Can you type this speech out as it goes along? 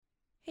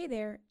Hey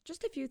there,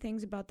 just a few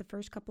things about the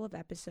first couple of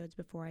episodes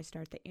before I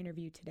start the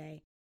interview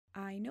today.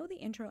 I know the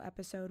intro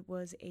episode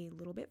was a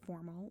little bit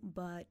formal,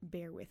 but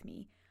bear with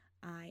me.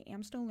 I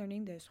am still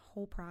learning this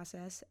whole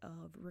process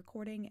of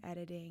recording,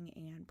 editing,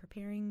 and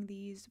preparing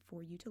these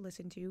for you to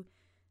listen to,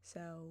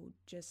 so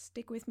just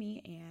stick with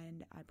me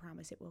and I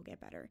promise it will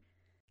get better.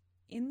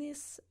 In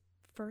this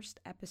first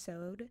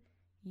episode,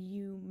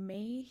 you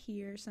may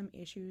hear some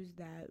issues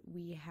that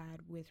we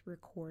had with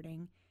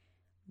recording.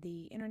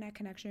 The internet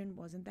connection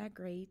wasn't that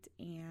great,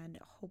 and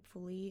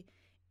hopefully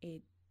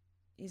it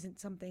isn't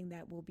something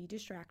that will be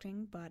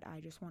distracting, but I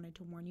just wanted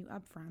to warn you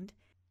up front.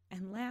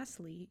 And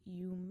lastly,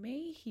 you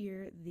may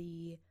hear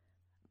the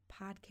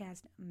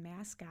podcast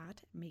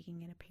mascot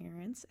making an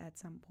appearance at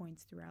some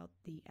points throughout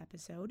the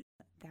episode.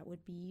 That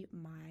would be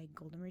my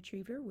golden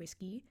retriever,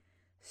 Whiskey.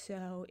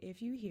 So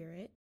if you hear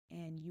it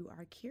and you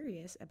are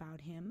curious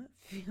about him,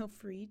 feel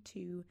free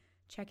to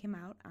check him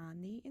out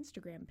on the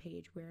Instagram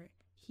page where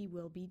he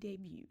will be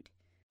debuted.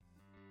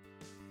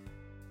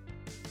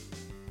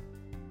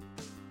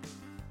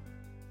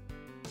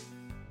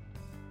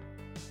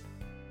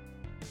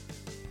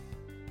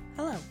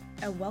 Hello,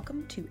 and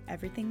welcome to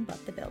Everything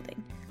But the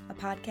Building, a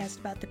podcast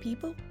about the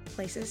people,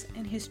 places,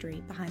 and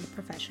history behind the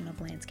profession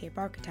of landscape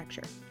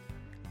architecture.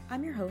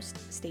 I'm your host,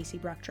 Stacy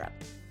Bruchtrup.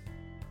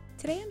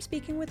 Today I'm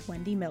speaking with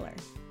Wendy Miller,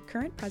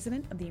 current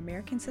president of the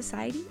American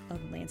Society of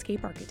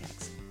Landscape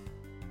Architects.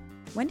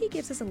 Wendy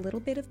gives us a little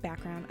bit of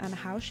background on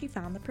how she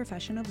found the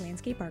profession of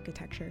landscape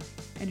architecture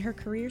and her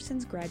career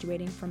since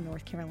graduating from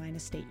North Carolina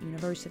State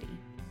University.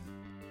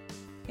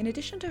 In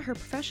addition to her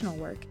professional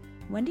work,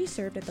 Wendy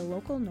served at the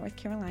local North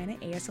Carolina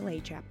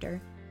ASLA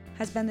chapter,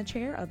 has been the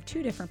chair of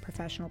 2 different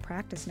professional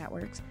practice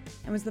networks,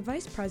 and was the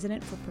vice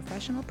president for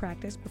professional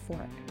practice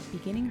before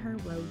beginning her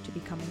road to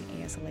becoming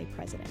ASLA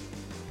president.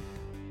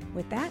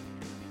 With that,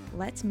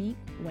 let's meet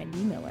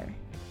Wendy Miller.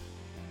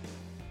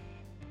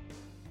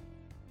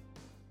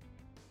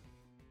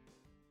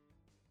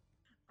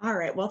 All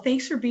right. Well,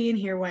 thanks for being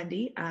here,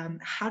 Wendy.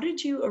 How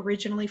did you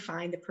originally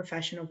find the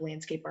profession of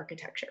landscape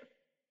architecture?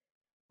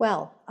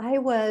 Well, I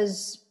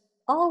was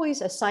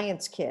always a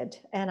science kid,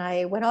 and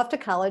I went off to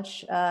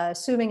college,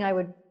 assuming I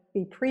would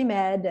be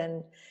pre-med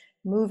and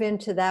move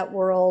into that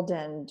world,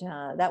 and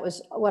that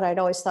was what I'd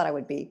always thought I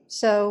would be.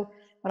 So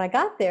when I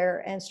got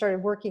there and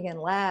started working in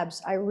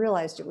labs, I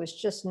realized it was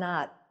just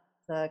not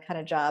the kind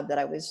of job that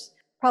I was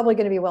probably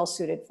going to be well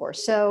suited for.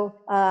 So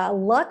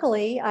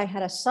luckily, I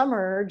had a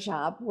summer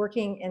job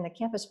working in the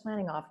campus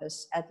planning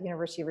office at the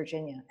University of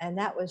Virginia. And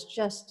that was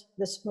just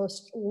this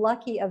most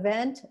lucky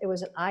event. It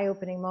was an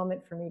eye-opening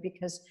moment for me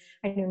because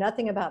I knew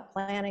nothing about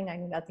planning. I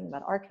knew nothing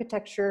about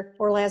architecture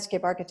or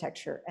landscape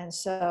architecture. And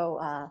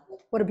so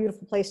what a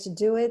beautiful place to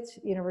do it.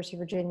 University of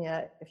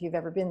Virginia, if you've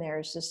ever been there,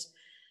 is this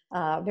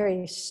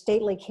very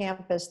stately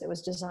campus that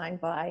was designed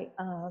by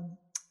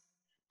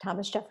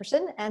Thomas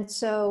Jefferson. And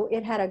so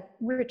it had a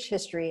rich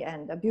history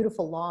and a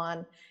beautiful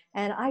lawn.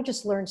 And I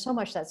just learned so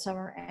much that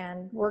summer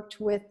and worked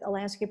with a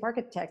landscape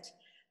architect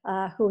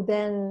who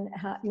then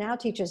now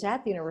teaches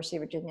at the University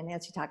of Virginia,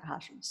 Nancy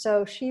Takahashi.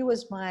 So she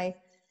was my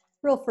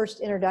real first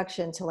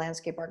introduction to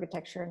landscape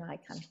architecture, and I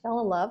kind of fell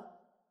in love.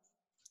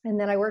 And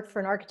then I worked for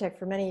an architect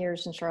for many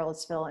years in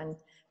Charlottesville. And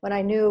when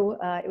I knew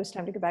it was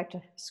time to go back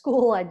to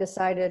school, I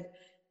decided,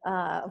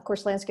 of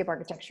course, landscape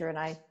architecture. And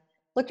I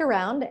looked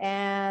around,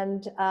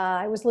 and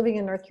I was living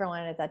in North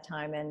Carolina at that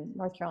time, and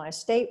North Carolina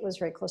State was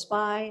very close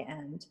by,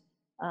 and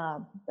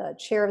the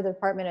chair of the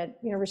department at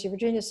University of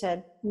Virginia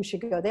said, you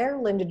should go there.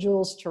 Linda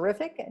Jewell's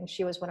terrific, and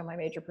she was one of my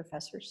major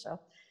professors. So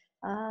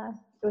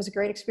it was a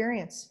great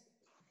experience.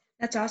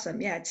 That's awesome.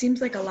 Yeah, it seems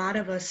like a lot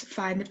of us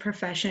find the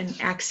profession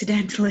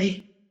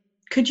accidentally.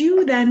 Could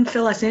you then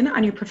fill us in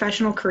on your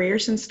professional career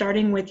since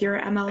starting with your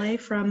MLA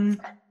from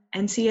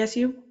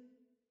NCSU?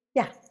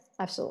 Yeah,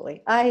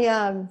 absolutely.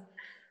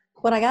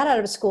 When I got out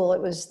of school, it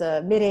was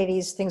the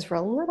mid-'80s. Things were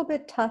a little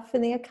bit tough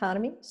in the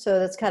economy. So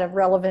that's kind of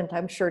relevant,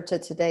 I'm sure, to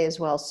today as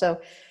well. So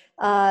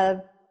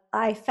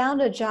I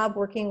found a job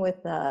working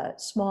with a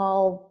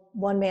small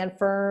one-man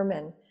firm,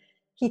 and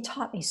he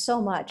taught me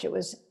so much. It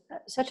was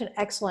such an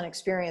excellent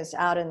experience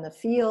out in the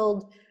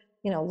field,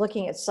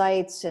 looking at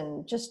sites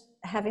and just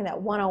having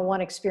that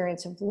one-on-one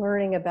experience of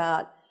learning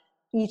about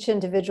each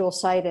individual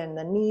site and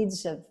the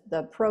needs of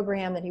the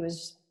program that he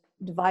was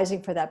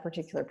devising for that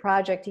particular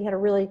project. He had a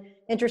really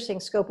interesting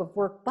scope of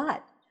work,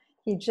 but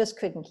he just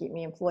couldn't keep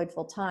me employed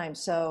full time.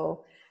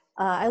 So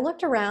I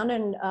looked around,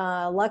 and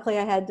luckily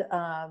I had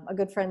a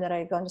good friend that I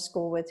had gone to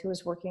school with who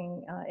was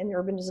working in the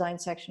urban design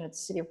section at the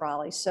City of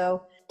Raleigh.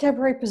 So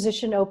temporary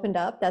position opened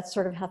up. That's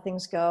sort of how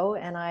things go.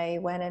 And I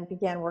went and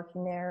began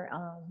working there,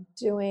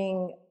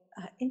 doing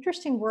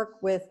interesting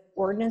work with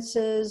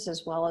ordinances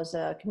as well as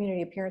a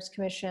community appearance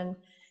commission.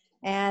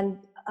 And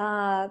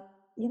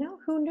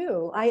who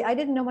knew? I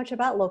didn't know much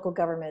about local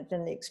government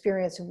and the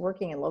experience of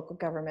working in local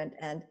government,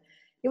 and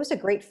it was a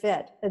great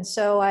fit. And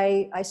so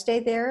I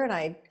stayed there, and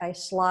I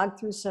slogged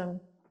through some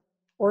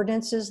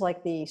ordinances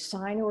like the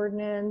sign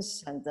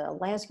ordinance and the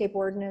landscape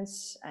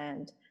ordinance,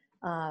 and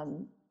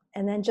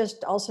And then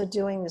just also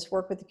doing this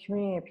work with the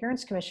Community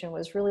Appearance Commission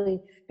was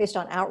really based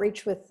on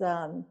outreach with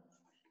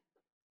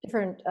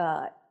different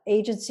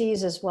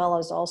agencies, as well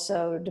as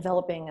also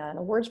developing an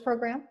awards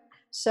program.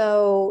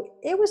 So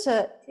it was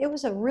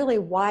a really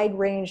wide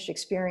ranged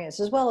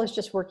experience, as well as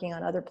just working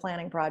on other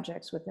planning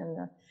projects within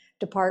the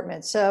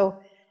department. So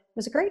it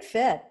was a great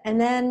fit. And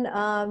then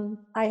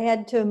I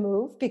had to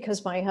move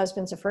because my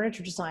husband's a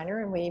furniture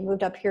designer, and we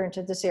moved up here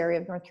into this area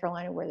of North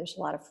Carolina where there's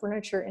a lot of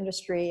furniture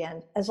industry.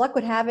 And as luck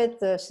would have it,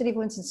 the city of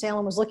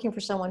Winston-Salem was looking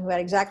for someone who had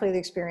exactly the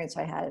experience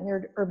I had in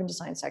their urban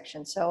design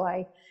section. So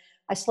I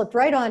slipped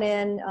right on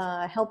in,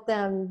 helped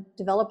them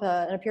develop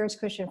an appearance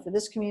cushion for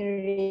this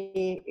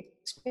community,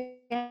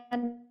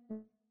 expand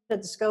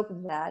the scope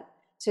of that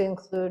to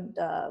include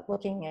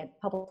looking at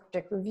public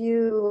project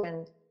review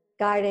and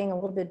guiding a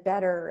little bit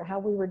better how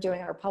we were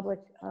doing our public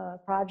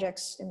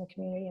projects in the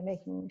community, and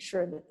making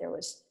sure that there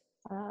was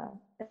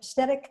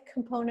aesthetic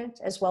component,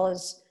 as well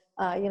as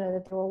that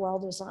they were well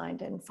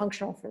designed and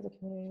functional for the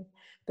community.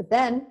 But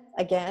then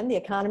again, the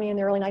economy in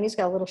the early 90s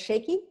got a little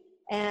shaky,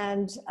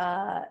 and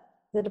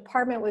the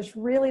department was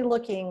really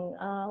looking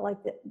like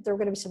there were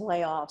going to be some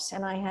layoffs,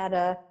 and I had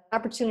an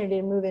opportunity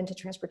to move into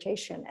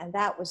transportation, and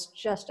that was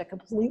just a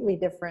completely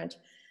different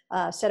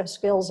set of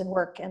skills and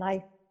work. And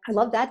I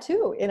love that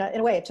too. In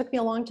a way, it took me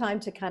a long time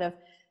to kind of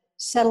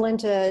settle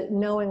into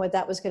knowing what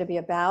that was going to be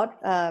about.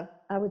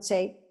 I would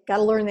say, got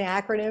to learn the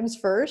acronyms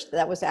first.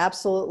 That was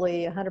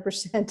absolutely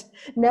 100%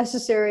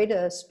 necessary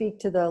to speak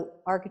to the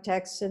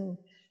architects and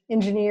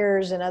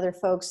engineers and other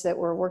folks that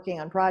were working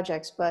on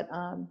projects. But,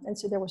 and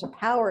so there was a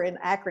power in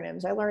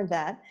acronyms. I learned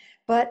that.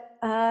 But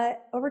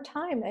over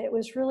time, it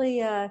was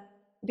really,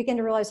 began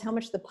to realize how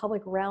much the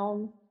public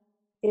realm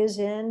is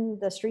in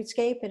the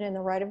streetscape and in the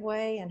right of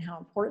way, and how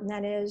important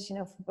that is,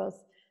 for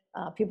both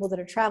people that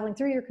are traveling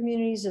through your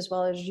communities, as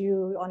well as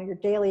you on your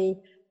daily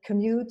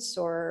commutes,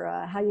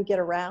 or how you get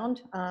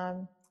around.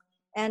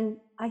 And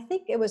I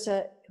think it was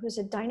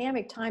a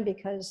dynamic time,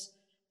 because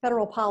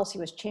federal policy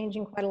was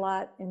changing quite a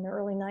lot in the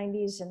early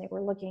 90s, and they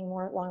were looking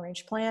more at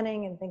long-range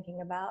planning and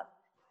thinking about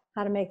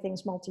how to make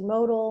things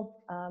multimodal.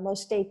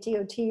 Most state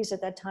DOTs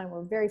at that time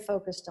were very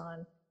focused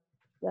on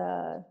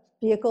the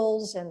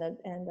vehicles and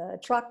the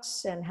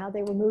trucks and how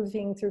they were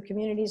moving through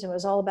communities. It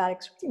was all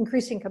about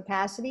increasing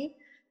capacity,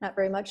 not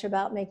very much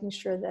about making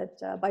sure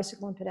that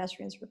bicycle and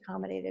pedestrians were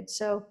accommodated.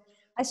 So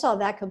I saw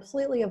that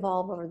completely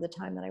evolve over the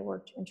time that I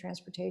worked in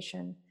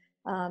transportation,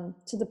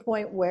 to the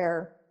point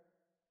where,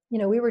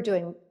 we were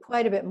doing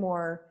quite a bit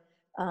more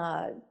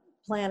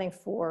planning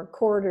for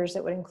corridors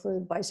that would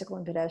include bicycle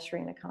and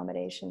pedestrian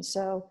accommodation.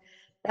 So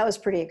that was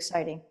pretty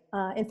exciting.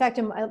 In fact,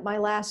 in my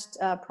last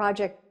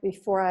project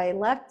before I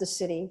left the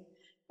city,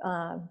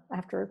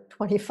 after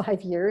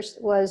 25 years,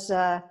 was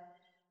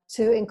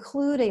to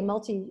include a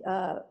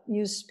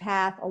multi-use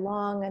path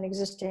along an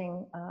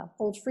existing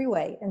old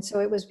freeway. And so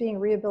it was being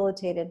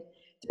rehabilitated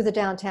through the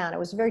downtown. It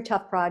was a very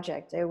tough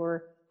project. There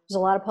was a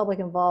lot of public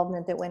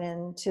involvement that went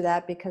into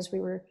that, because we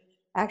were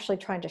actually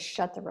trying to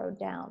shut the road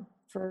down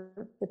for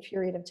the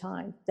period of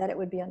time that it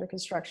would be under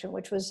construction,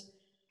 which was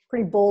a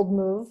pretty bold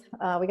move.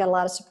 We got a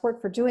lot of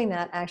support for doing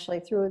that, actually,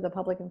 through the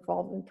public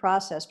involvement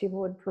process. People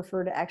would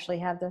prefer to actually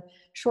have the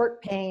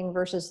short pain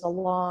versus the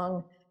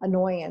long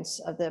annoyance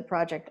of the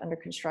project under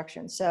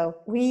construction. So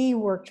we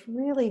worked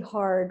really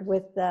hard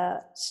with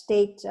the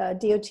state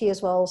DOT,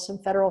 as well as some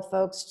federal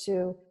folks,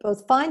 to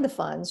both find the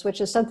funds,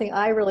 which is something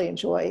I really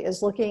enjoy,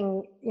 is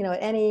looking, at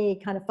any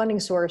kind of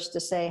funding source to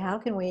say, how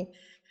can we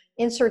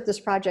insert this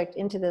project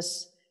into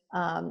this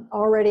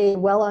already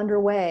well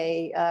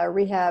underway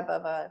rehab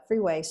of a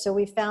freeway. So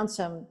we found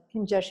some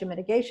congestion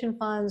mitigation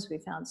funds, we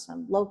found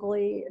some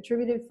locally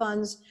attributed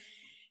funds,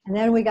 and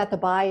then we got the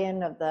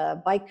buy-in of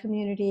the bike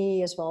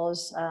community, as well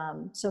as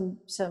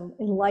some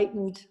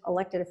enlightened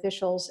elected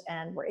officials,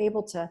 and we're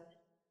able to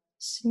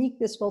sneak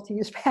this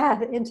multi-use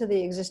path into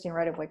the existing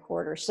right-of-way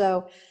corridor.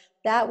 So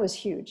that was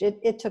huge.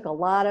 It took a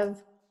lot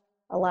of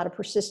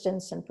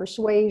persistence and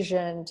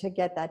persuasion to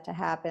get that to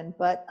happen,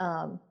 but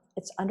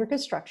it's under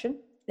construction.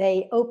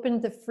 They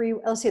opened the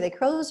they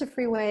closed the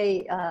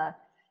freeway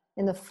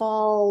in the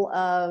fall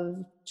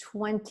of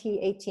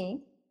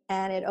 2018,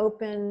 and it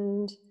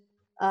opened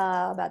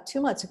about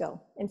 2 months ago.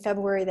 In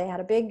February, they had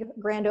a big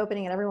grand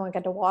opening, and everyone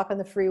got to walk on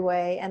the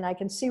freeway, and I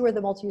can see where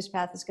the multi-use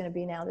path is going to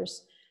be now.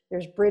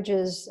 There's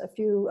bridges, a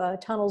few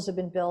tunnels have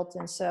been built,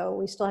 and so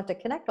we still have to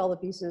connect all the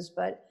pieces,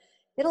 but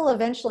it'll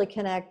eventually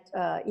connect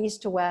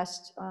east to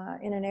west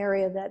in an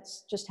area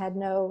that's just had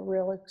no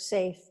real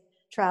safe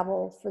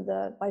travel for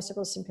the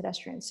bicyclists and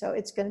pedestrians. So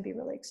it's going to be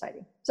really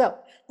exciting. So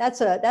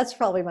that's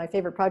probably my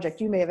favorite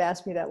project. You may have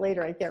asked me that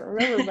later, I can't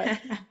remember,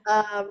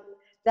 but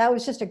that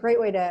was just a great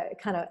way to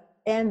kind of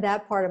end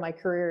that part of my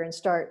career and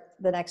start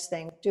the next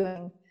thing,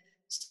 doing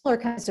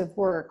similar kinds of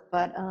work.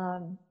 But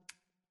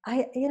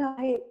I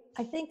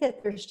think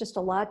that there's just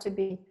a lot to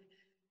be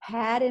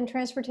had in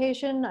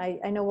transportation.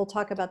 I know we'll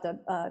talk about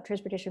the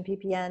transportation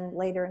PPN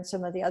later and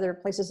some of the other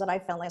places that I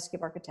found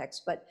landscape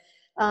architects, but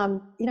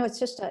It's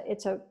just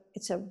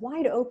it's a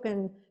wide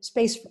open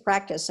space for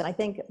practice. And I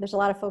think there's a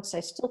lot of folks I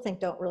still think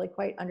don't really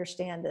quite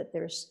understand that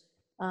there's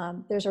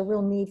a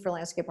real need for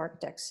landscape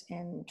architects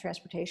in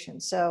transportation.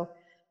 So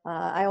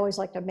I always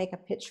like to make a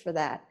pitch for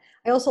that.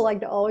 I also like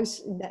to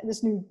always,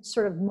 this new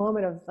sort of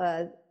moment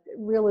of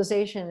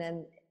realization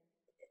and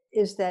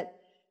is that,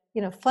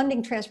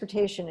 funding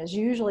transportation is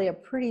usually a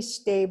pretty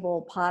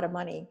stable pot of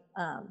money.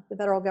 The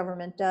federal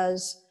government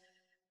does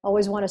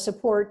always want to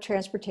support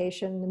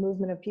transportation, the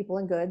movement of people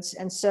and goods.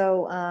 And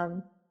so,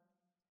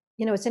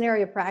 it's an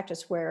area of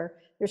practice where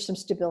there's some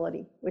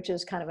stability, which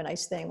is kind of a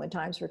nice thing when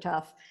times are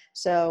tough.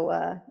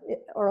 So,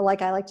 or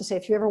like I like to say,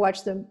 if you ever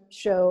watch the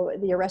show,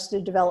 The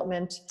Arrested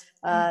Development,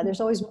 there's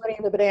always money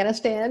in the banana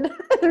stand.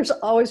 There's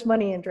always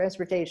money in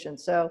transportation.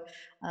 So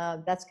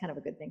that's kind of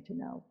a good thing to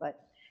know. But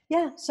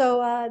yeah,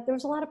 so there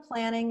was a lot of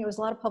planning. There was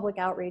a lot of public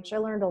outreach. I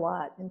learned a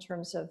lot in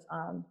terms of,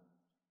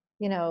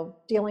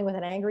 dealing with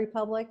an angry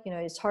public.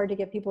 It's hard to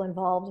get people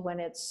involved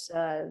when it's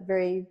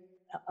very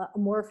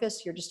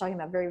amorphous. You're just talking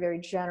about very, very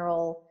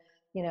general,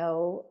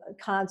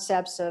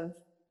 concepts of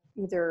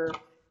either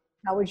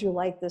how would you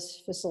like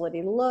this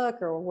facility to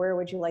look, or where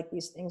would you like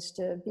these things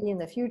to be in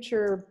the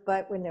future.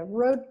 But when the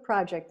road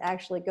project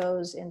actually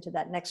goes into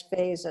that next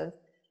phase of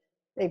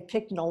they've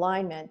picked an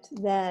alignment,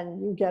 then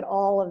you get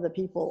all of the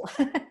people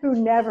who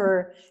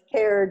never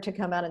cared to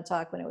come out and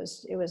talk when it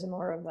was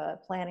more of a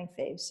planning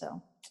phase.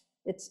 So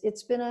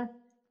it's been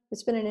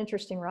an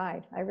interesting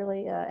ride. I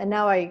really and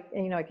now I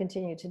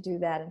continue to do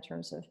that in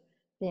terms of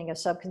being a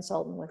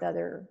sub-consultant with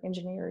other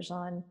engineers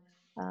on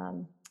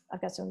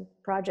I've got some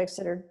projects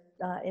that are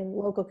in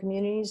local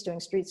communities doing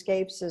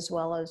streetscapes as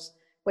well as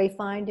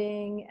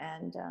wayfinding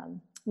and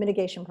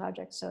mitigation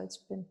projects. So it's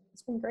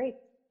been great.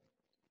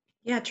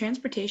 Yeah,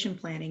 transportation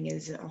planning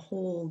is a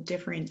whole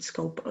different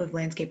scope of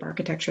landscape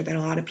architecture that a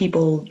lot of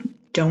people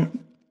don't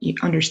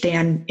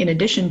understand, in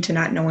addition to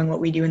not knowing what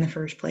we do in the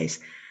first place.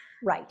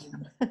 Right.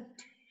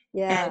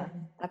 Yeah, and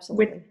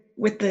absolutely.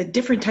 With the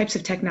different types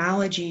of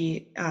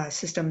technology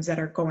systems that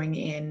are going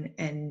in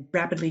and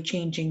rapidly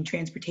changing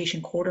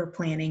transportation corridor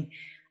planning,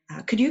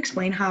 could you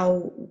explain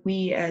how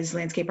we as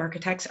landscape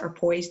architects are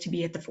poised to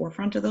be at the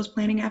forefront of those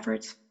planning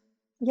efforts?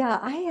 Yeah,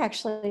 I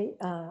actually,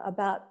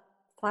 about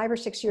 5 or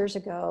 6 years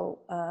ago,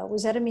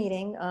 was at a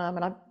meeting,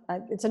 and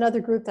it's another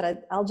group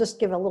that I'll just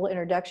give a little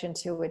introduction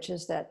to, which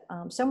is that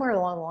somewhere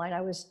along the line,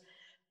 I was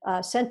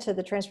sent to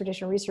the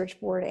Transportation Research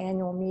Board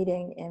annual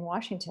meeting in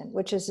Washington,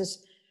 which is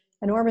this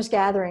enormous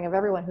gathering of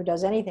everyone who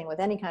does anything with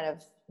any kind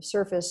of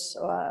surface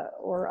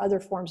or other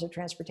forms of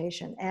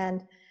transportation.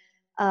 And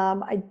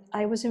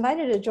I was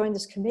invited to join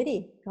this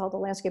committee called the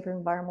Landscape and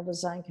Environmental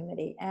Design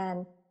Committee.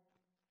 And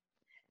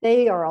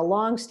they are a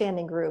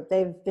long-standing group.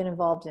 They've been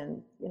involved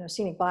in,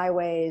 scenic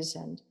byways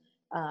and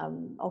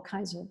all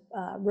kinds of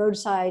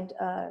roadside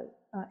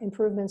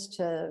improvements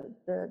to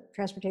the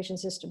transportation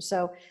system.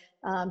 So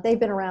they've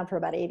been around for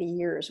about 80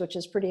 years, which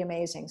is pretty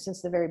amazing,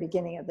 since the very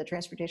beginning of the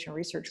Transportation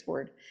Research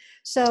Board.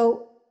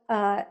 So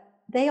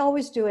they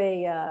always do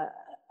a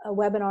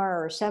webinar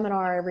or a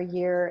seminar every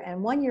year.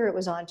 And one year it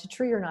was on to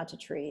tree or not to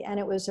tree. And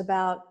it was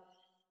about,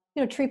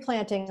 tree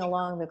planting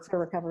along the clear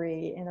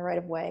recovery in the right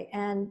of way.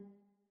 And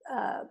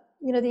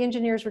the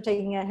engineers were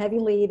taking a heavy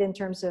lead in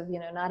terms of,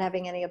 not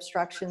having any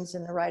obstructions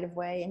in the right of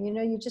way. And,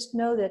 you just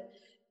know that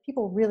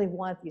people really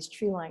want these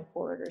tree line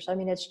corridors. I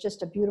mean, it's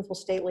just a beautiful,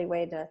 stately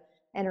way to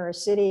enter a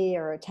city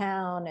or a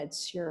town.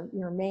 It's your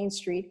main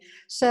street.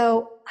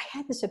 So I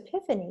had this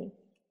epiphany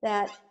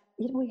that,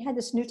 we had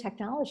this new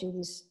technology,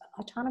 these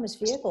autonomous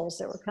vehicles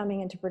that were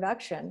coming into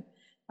production.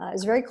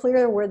 It's very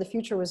clear where the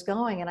future was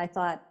going. And I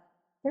thought,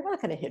 they're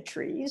not going to hit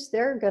trees.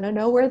 They're going to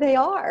know where they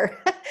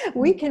are.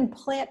 We can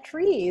plant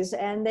trees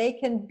and they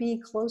can be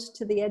close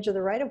to the edge of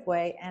the right of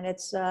way. And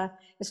it's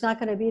not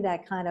going to be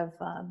that kind of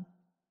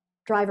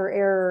driver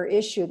error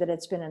issue that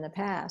it's been in the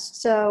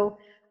past. So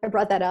I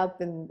brought that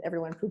up and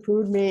everyone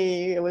poo-pooed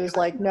me. It was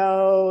like,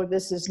 no,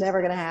 this is never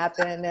going to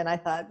happen. And I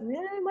thought, yeah,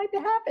 it might be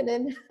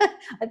happening.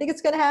 I think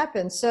it's going to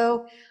happen.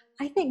 So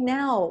I think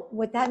now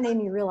what that made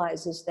me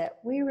realize is that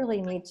we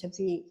really need to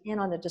be in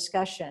on the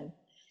discussion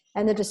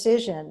and the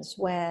decisions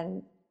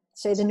when,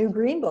 say, the new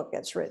Green Book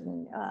gets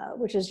written,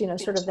 which is,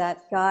 sort of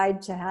that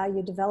guide to how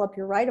you develop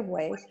your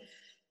right-of-way,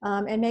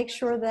 and make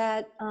sure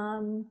that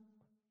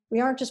we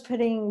aren't just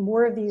putting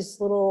more of these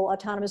little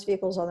autonomous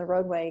vehicles on the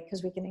roadway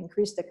because we can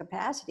increase the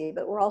capacity,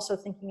 but we're also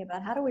thinking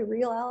about how do we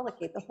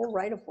reallocate the whole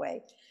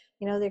right-of-way.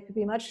 There could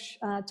be much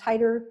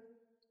tighter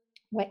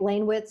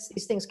lane widths.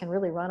 These things can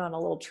really run on a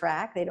little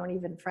track. They don't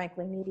even,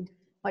 frankly, need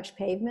much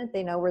pavement.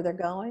 They know where they're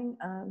going.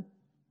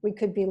 We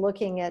could be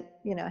looking at,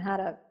 how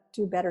to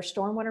do better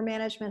stormwater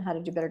management, how to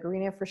do better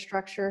green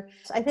infrastructure.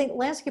 So I think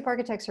landscape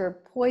architects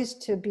are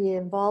poised to be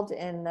involved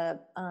in the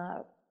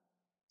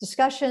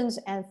discussions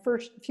and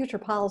future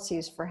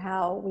policies for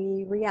how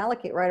we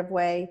reallocate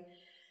right-of-way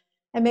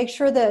and make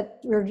sure that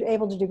we're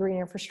able to do green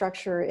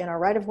infrastructure in our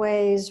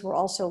right-of-ways. We're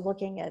also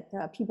looking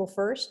at people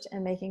first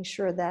and making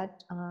sure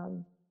that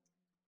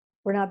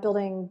we're not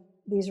building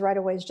these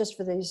right-of-ways just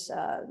for these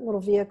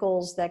little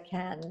vehicles that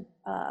can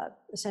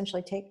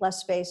essentially take less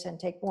space and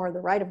take more of the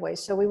right of way.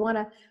 So we want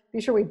to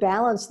be sure we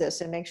balance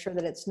this and make sure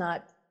that it's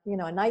not,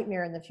 a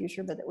nightmare in the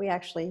future, but that we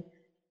actually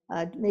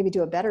maybe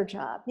do a better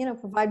job,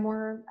 provide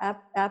more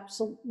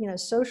absolute,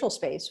 social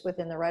space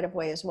within the right of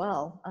way as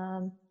well.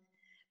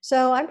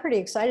 So I'm pretty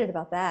excited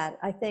about that.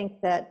 I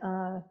think that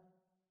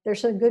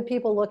there's some good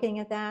people looking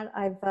at that.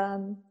 I've,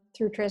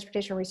 through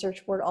Transportation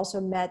Research Board,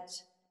 also met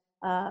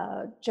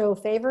Joe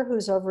Favor,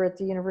 who's over at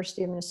the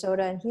University of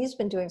Minnesota, and he's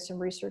been doing some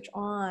research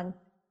on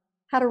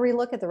how to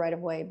relook at the right of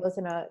way, both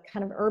in a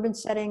kind of urban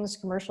settings,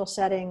 commercial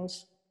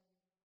settings,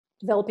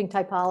 developing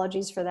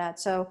typologies for that.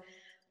 So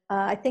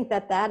I think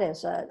that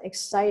is an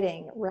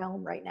exciting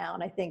realm right now.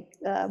 And I think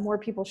more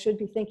people should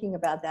be thinking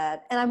about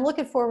that. And I'm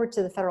looking forward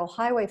to the federal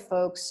highway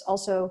folks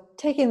also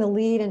taking the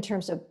lead in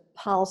terms of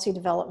policy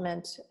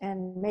development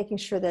and making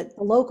sure that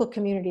the local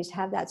communities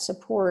have that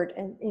support.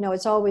 And,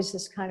 it's always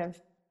this kind of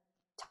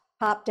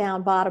top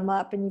down, bottom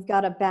up, and you've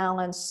got to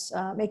balance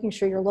making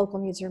sure your local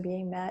needs are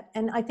being met.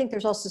 And I think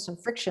there's also some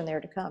friction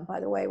there to come, by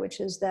the way, which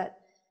is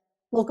that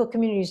local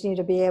communities need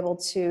to be able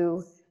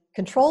to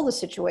control the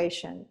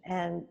situation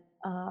and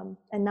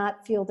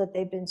not feel that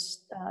they've been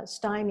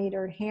stymied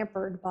or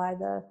hampered by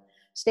the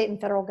state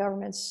and federal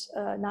governments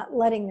not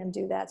letting them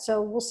do that.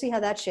 So we'll see how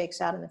that shakes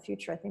out in the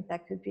future. I think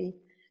that could be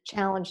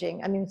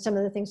challenging. I mean, some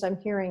of the things I'm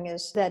hearing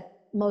is that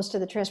most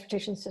of the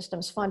transportation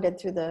system's funded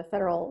through the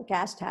federal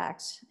gas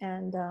tax.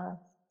 And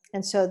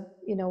so,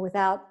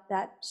 without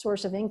that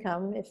source of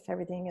income, if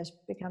everything is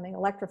becoming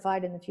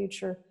electrified in the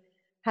future,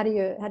 how do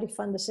you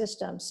fund the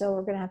system? So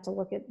we're going to have to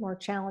look at more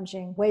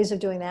challenging ways of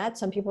doing that.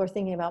 Some people are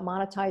thinking about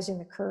monetizing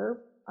the curb.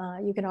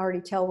 You can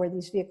already tell where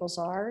these vehicles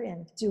are,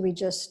 and do we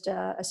just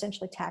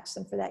essentially tax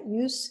them for that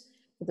use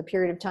for the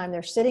period of time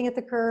they're sitting at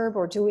the curb,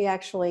 or do we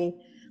actually,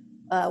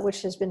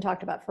 which has been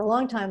talked about for a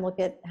long time, look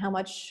at how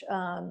much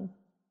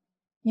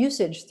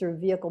usage through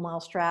vehicle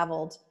miles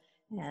traveled,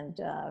 and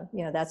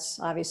that's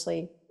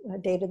obviously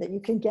data that you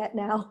can get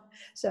now.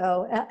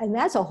 So, and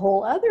that's a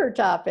whole other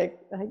topic.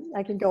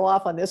 I can go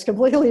off on this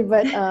completely,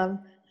 but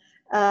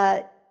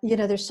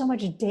there's so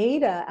much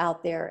data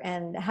out there,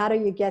 and how do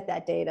you get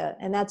that data?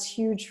 And that's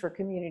huge for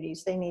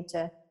communities. They need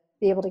to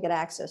be able to get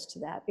access to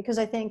that, because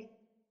I think,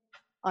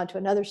 onto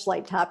another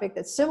slight topic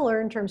that's similar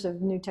in terms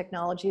of new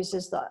technologies,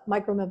 is the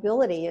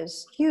micromobility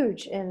is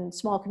huge in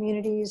small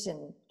communities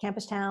and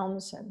campus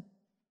towns. And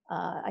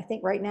I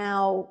think right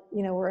now,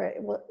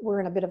 we're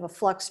in a bit of a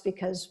flux,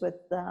 because with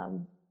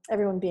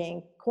everyone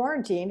being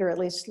quarantined, or at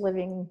least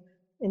living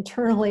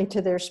internally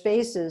to their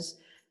spaces,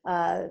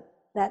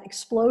 that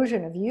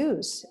explosion of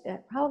use,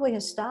 it probably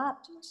has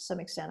stopped to some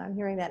extent. I'm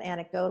hearing that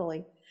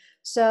anecdotally.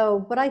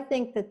 So, but I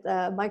think that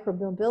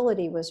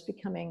micromobility was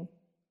becoming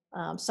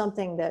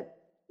something that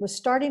was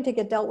starting to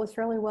get dealt with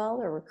fairly well.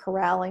 They were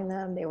corralling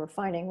them. They were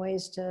finding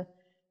ways to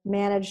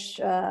manage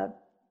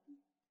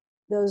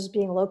those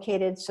being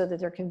located so that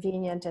they're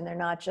convenient, and they're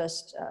not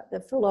just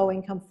for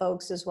low-income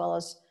folks, as well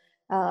as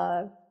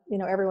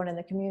everyone in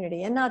the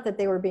community, and not that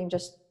they were being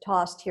just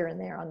tossed here and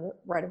there on the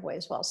right-of-way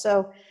as well.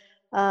 So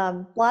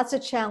lots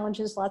of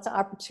challenges, lots of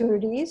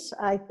opportunities,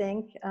 I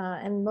think,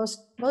 and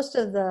most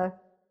of the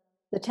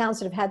towns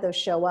that have had those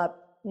show up,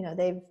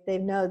 they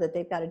know that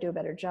they've got to do a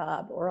better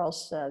job, or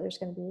else there's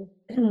going to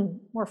be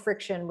more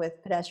friction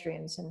with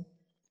pedestrians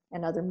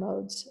and other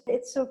modes.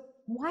 It's a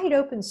wide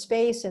open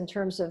space in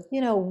terms of,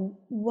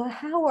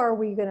 how are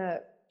we going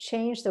to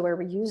change the way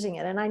we're using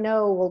it? And I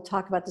know we'll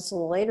talk about this a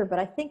little later, but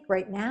I think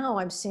right now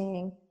I'm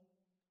seeing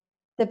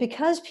that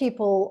because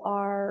people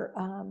are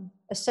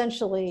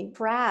essentially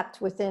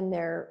trapped within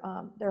their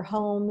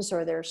homes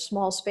or their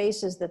small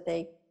spaces that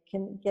they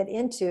can get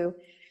into,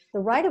 the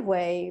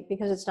right-of-way,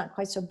 because it's not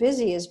quite so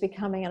busy, is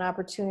becoming an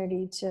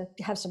opportunity to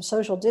have some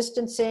social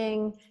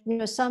distancing.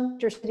 Some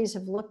cities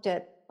have looked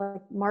at, like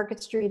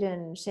Market Street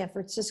in San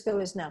Francisco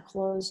is now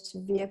closed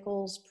to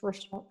vehicles,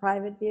 personal,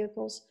 private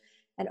vehicles,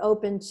 and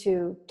open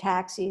to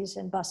taxis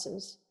and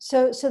buses.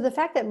 So the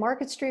fact that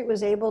Market Street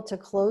was able to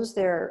close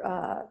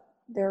a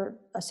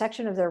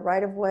section of their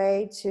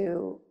right-of-way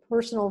to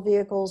personal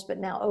vehicles, but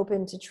now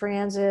open to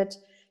transit,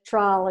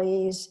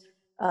 trolleys,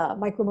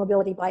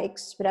 micromobility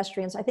bikes,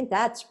 pedestrians, I think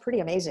that's pretty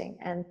amazing.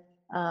 And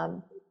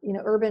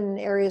urban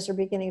areas are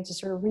beginning to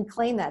sort of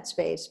reclaim that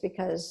space,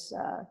 because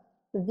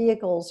the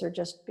vehicles are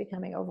just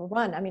becoming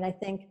overrun. I mean, I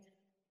think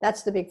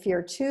that's the big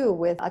fear too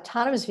with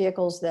autonomous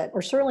vehicles,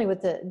 or certainly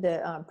with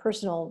the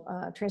personal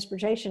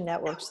transportation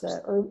networks,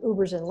 the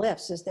Ubers and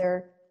Lyfts, is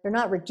they're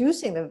not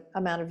reducing the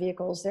amount of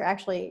vehicles, they're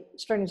actually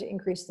starting to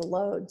increase the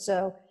load.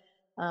 So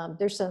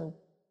there's going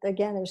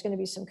to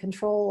be some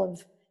control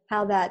of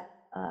how that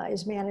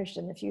is managed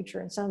in the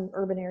future. And some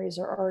urban areas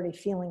are already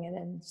feeling it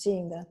and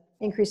seeing the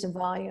increase in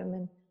volume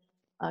and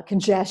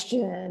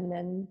congestion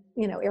and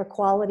air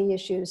quality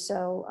issues.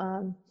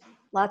 So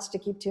lots to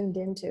keep tuned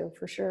into,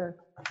 for sure.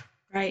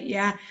 Right.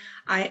 Yeah.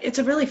 It's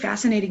a really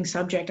fascinating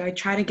subject. I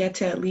try to get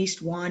to at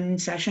least one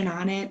session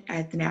on it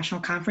at the national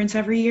conference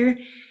every year.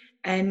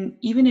 And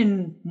even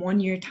in 1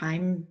 year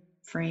time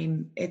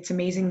frame, it's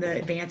amazing the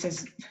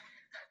advances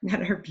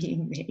that are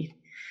being made.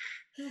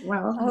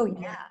 Well, Oh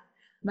yeah,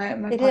 my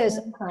it partner is.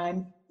 in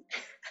crime.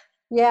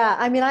 Yeah,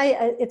 I mean,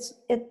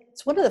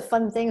 it's one of the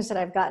fun things that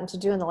I've gotten to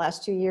do in the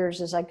last 2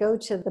 years is I go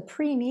to the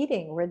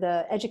pre-meeting where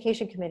the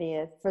education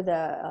committee for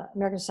the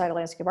American Society of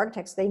Landscape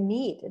Architects, they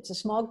meet. It's a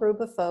small group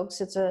of folks.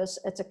 It's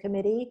a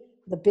committee,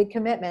 the big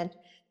commitment.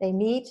 They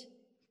meet,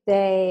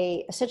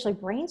 they essentially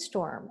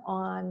brainstorm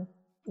on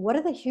what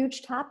are the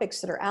huge topics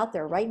that are out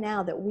there right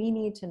now that we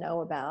need to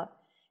know about,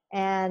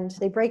 and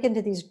they break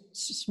into these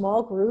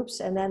small groups,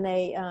 and then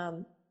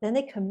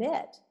they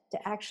commit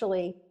to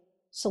actually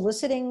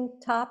soliciting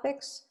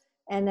topics,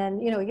 and then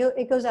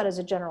it goes out as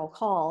a general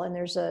call, and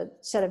there's a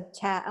set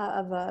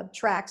of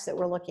tracks that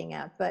we're looking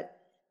at, but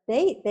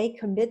they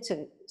commit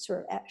to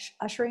sort of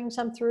ushering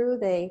some through.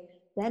 They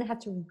then have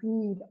to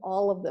read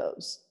all of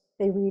those.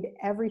 They read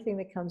everything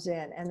that comes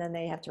in, and then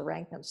they have to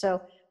rank them. So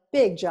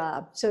big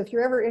job. So if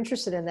you're ever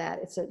interested in that,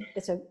 it's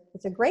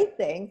a great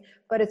thing,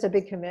 but it's a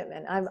big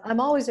commitment. I'm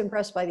always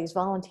impressed by these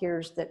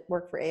volunteers that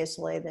work for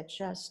ASLA that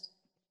just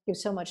give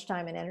so much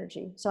time and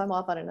energy. So I'm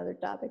off on another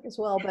topic as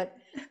well, but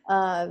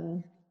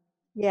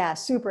yeah,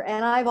 super.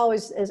 And I've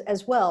always,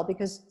 as well,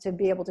 because to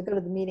be able to go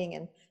to the meeting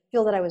and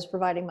feel that I was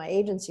providing my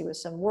agency with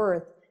some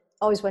worth,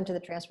 always went to the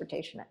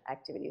transportation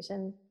activities.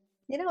 And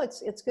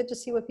it's good to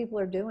see what people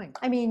are doing.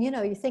 I mean,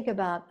 you think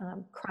about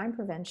crime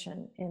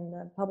prevention in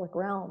the public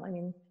realm. I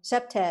mean,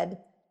 CPTED,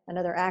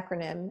 another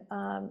acronym,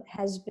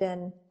 has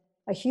been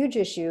a huge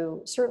issue,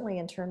 certainly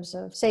in terms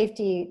of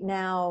safety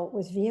now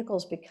with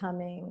vehicles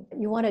becoming,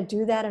 you want to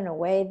do that in a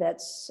way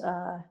that's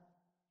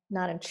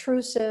not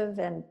intrusive.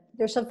 And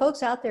there's some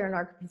folks out there in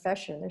our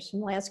profession, there's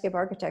some landscape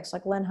architects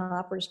like Len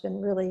Hopper's been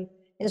really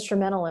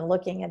instrumental in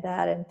looking at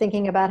that and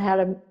thinking about how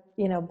to,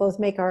 both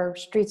make our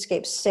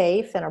streetscapes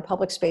safe and our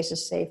public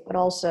spaces safe, but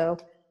also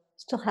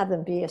still have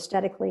them be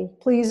aesthetically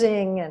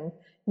pleasing and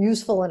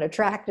useful and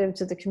attractive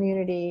to the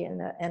community,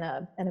 and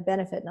a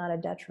benefit, not a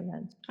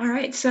detriment. All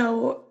right.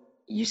 So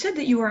you said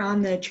that you were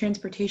on the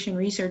Transportation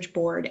Research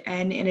Board,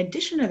 and in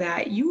addition to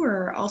that, you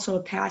were also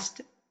a past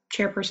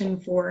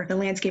chairperson for the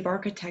Landscape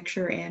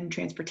Architecture and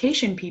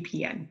Transportation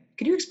PPN.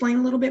 Could you explain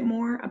a little bit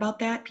more about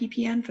that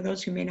PPN for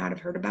those who may not have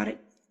heard about it?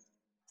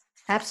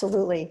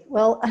 Absolutely.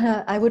 Well,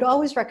 I would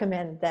always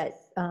recommend that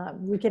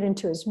you get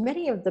into as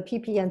many of the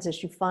PPNs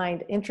as you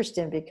find interest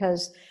in,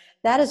 because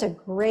that is a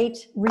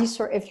great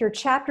resource. If your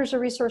chapter is a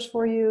resource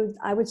for you,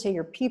 I would say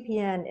your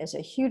PPN is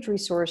a huge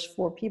resource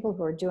for people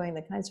who are doing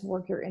the kinds of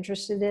work you're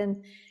interested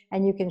in.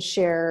 And you can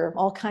share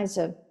all kinds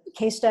of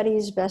case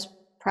studies, best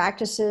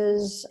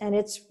practices. And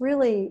it's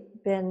really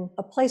been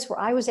a place where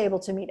I was able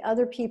to meet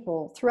other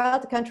people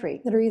throughout the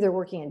country that are either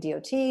working in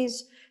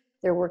DOTs,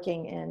 they're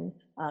working in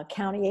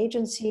county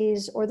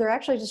agencies, or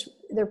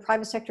they're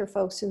private sector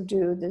folks who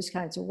do these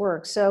kinds of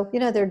work. So,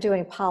 they're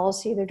doing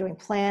policy, they're doing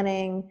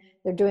planning,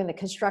 they're doing the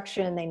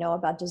construction, they know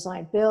about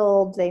design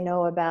build, they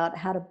know about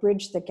how to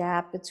bridge the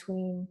gap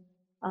between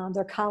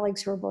their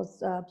colleagues who are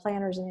both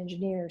planners and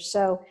engineers.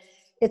 So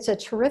it's a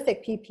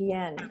terrific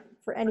PPN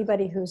for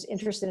anybody who's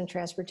interested in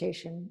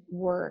transportation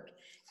work.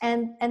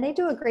 And they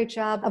do a great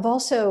job of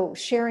also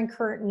sharing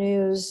current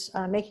news,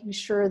 making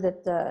sure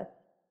that the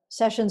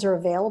sessions are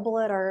available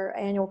at our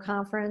annual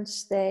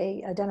conference.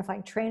 They identify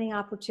training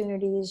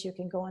opportunities. You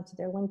can go onto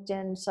their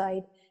LinkedIn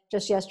site.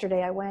 Just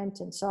yesterday, I went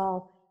and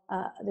saw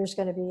there's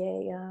going to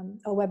be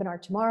a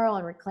webinar tomorrow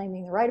on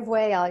reclaiming the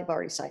right-of-way. I've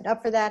already signed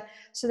up for that.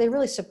 So they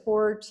really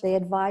support, they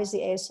advise the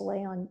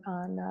ASLA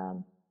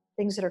on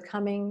things that are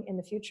coming in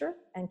the future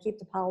and keep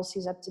the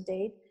policies up to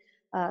date,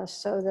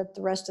 so that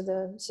the rest of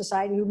the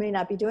society who may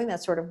not be doing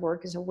that sort of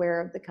work is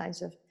aware of the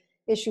kinds of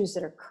issues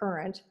that are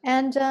current.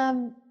 And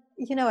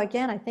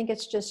again, I think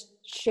it's just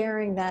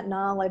sharing that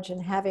knowledge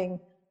and having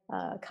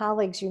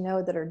colleagues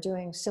that are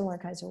doing similar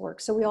kinds of work.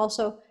 So we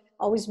also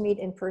always meet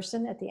in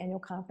person at the annual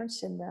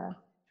conference in the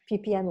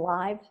PPN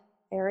Live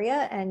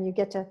area, and you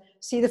get to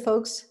see the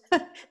folks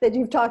that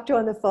you've talked to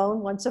on the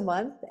phone once a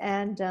month.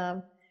 And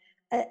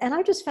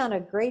I just found a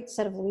great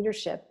set of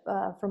leadership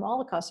from all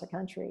across the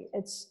country.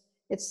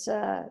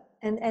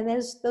 And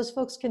those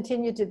folks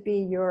continue to be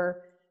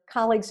your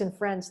colleagues and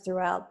friends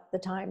throughout the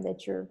time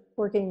that you're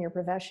working in your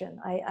profession.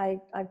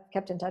 I've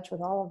kept in touch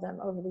with all of them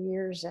over the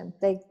years, and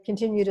they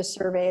continue to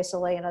serve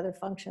ASLA and other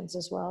functions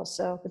as well.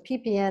 So the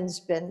PPN's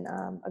been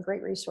a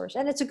great resource,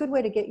 and it's a good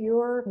way to get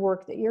your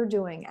work that you're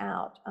doing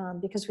out,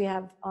 because we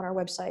have on our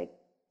website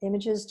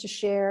images to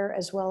share,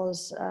 as well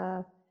as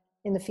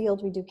in the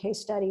field we do case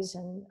studies.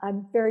 And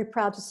I'm very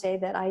proud to say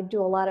that I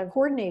do a lot of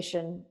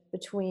coordination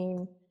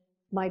between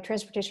my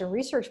Transportation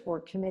Research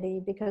Board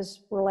committee, because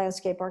we're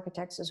landscape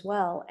architects as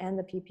well, and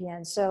the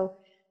PPN. So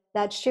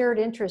that shared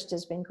interest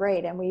has been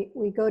great, and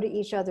we go to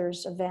each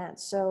other's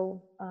events.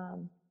 So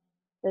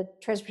the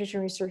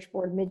Transportation Research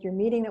Board mid-year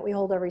meeting that we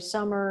hold every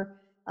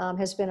summer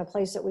has been a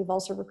place that we've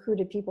also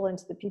recruited people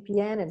into the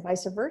PPN, and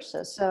vice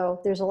versa. So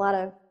there's a lot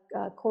of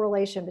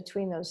correlation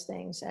between those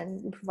things,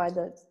 and we provide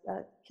the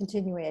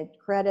continuing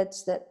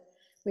credits that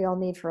we all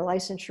need for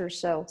licensure.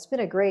 So it's been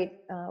a great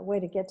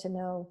way to get to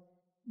know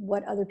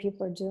what other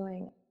people are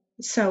doing.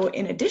 So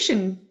in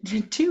addition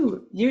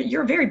to,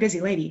 you're a very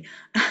busy lady,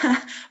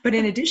 but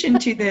in addition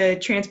to the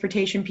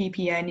transportation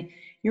PPN,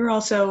 you're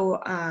also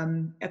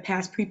a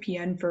past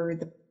pre-PN for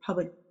the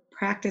Public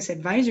Practice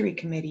Advisory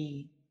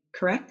Committee,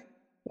 correct?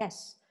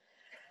 Yes.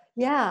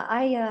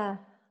 Yeah,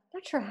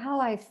 not sure how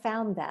I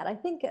found that. I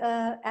think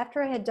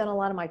after I had done a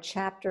lot of my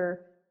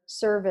chapter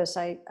service,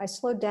 I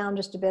slowed down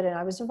just a bit, and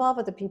I was involved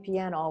with the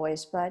PPN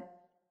always, but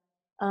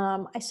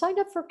I signed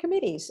up for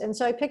committees. And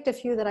so I picked a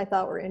few that I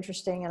thought were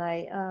interesting, and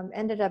I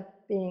ended up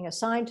being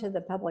assigned to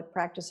the Public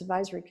Practice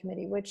Advisory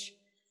Committee, which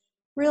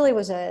really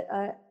was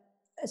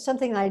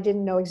something that I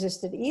didn't know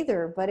existed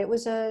either, but it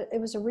was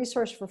a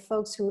resource for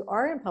folks who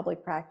are in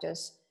public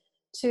practice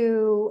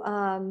to,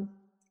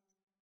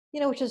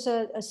 which is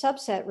a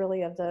subset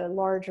really of the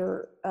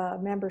larger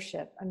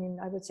membership. I mean,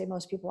 I would say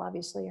most people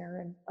obviously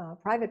are in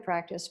private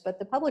practice, but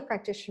the public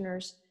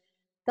practitioners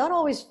don't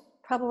always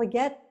probably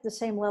get the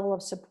same level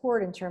of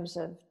support in terms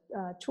of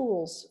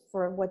tools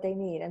for what they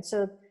need. And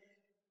so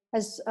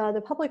as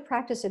the Public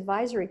Practice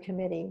Advisory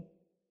Committee,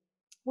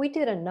 we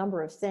did a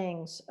number of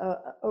things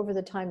over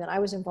the time that I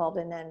was involved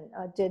in, and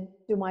did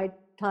do my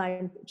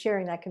time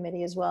chairing that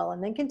committee as well,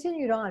 and then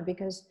continued on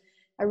because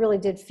I really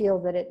did feel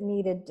that it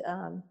needed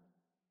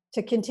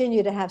to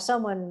continue to have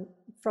someone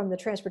from the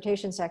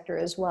transportation sector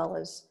as well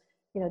as,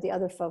 the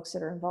other folks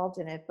that are involved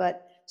in it.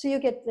 But so you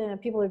get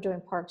people who are doing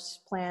parks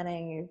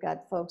planning, you've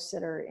got folks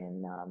that are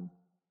in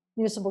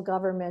municipal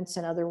governments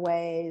and other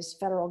ways,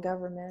 federal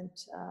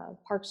government,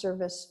 park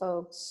service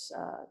folks,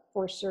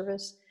 forest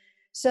service.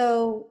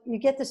 So you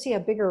get to see a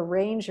bigger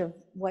range of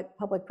what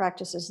public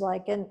practice is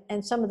like,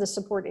 and some of the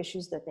support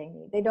issues that they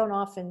need. They don't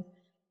often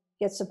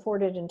get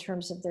supported in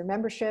terms of their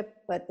membership,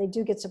 but they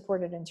do get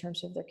supported in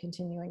terms of their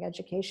continuing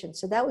education.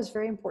 So that was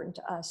very important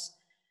to us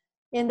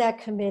in that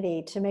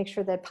committee, to make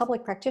sure that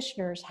public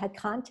practitioners had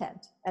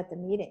content at the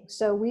meeting.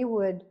 So we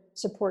would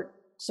support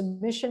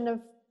submission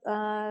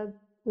of,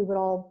 we would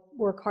all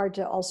work hard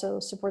to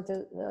also support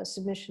the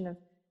submission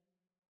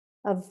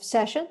of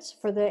sessions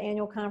for the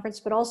annual conference,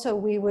 but also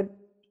we would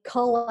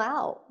cull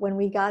out when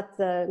we got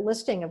the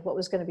listing of what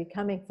was going to be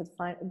coming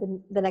for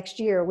the next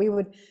year. We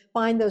would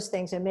find those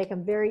things and make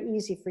them very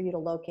easy for you to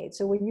locate.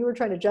 So when you were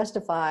trying to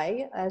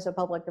justify as a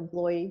public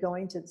employee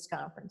going to this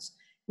conference,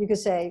 you could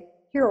say,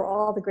 here are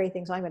all the great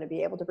things I'm going to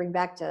be able to bring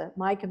back to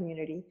my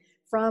community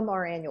from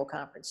our annual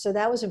conference. So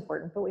that was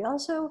important. But we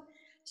also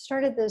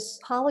started this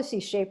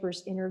policy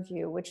shapers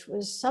interview, which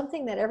was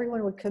something that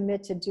everyone would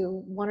commit to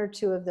do one or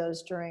two of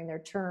those during their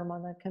term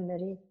on the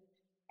committee.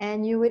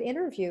 And you would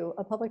interview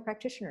a public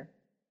practitioner.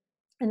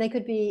 And they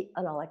could be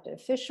an elected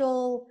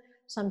official.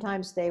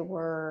 Sometimes they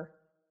were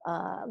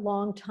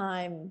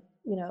longtime,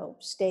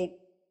 state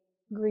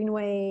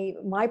Greenway.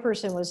 My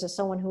person was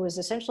someone who was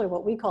essentially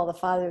what we call the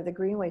father of the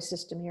Greenway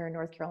system here in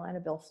North Carolina,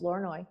 Bill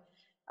Flournoy.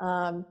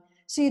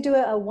 So you do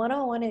a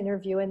one-on-one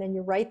interview, and then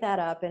you write that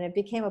up, and it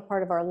became a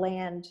part of our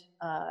land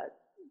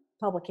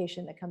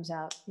publication that comes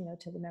out,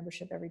 to the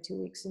membership every 2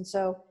 weeks. And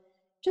so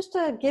just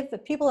to give the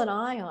people an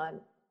eye on,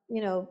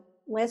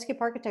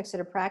 landscape architects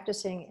that are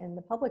practicing in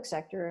the public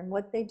sector and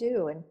what they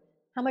do and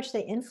how much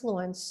they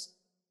influence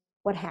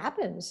what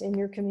happens in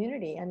your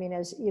community. I mean,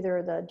 as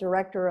either the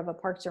director of a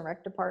Parks and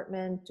Rec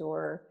department,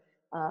 or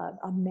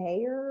a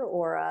mayor,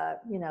 or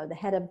the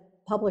head of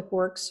public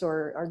works,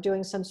 or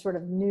doing some sort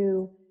of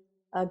new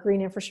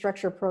green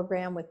infrastructure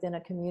program within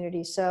a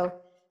community. So,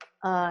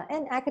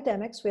 and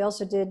academics, we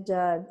also did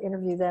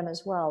interview them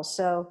as well.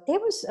 So it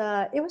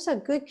was a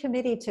good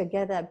committee to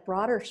get that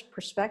broader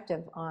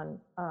perspective on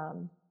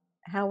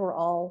how we're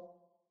all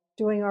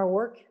doing our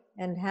work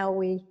and how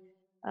we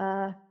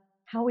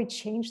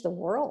change the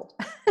world.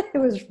 It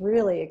was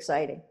really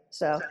exciting.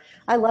 So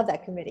I love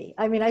that committee.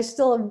 I mean, I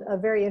still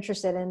am very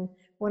interested in,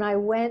 when I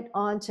went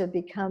on to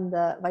become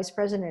the vice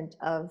president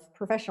of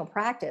professional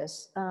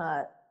practice,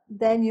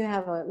 then you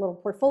have a little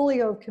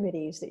portfolio of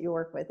committees that you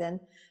work with. And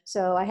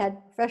so I had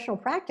professional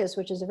practice,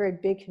 which is a very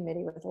big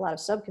committee with a lot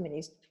of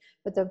subcommittees,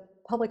 but the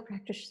public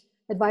practice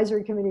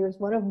advisory committee was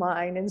one of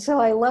mine. And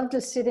so I love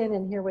to sit in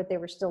and hear what they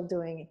were still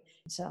doing.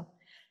 So,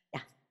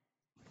 yeah,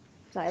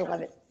 so I love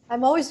it.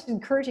 I'm always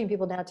encouraging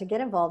people now to get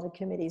involved in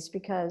committees,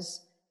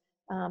 because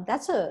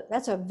that's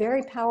a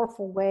very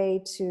powerful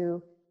way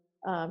to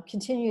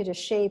continue to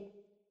shape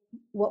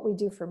what we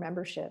do for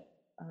membership.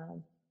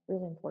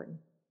 Really important.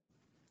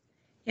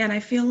 Yeah, and I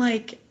feel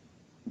like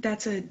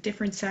that's a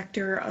different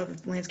sector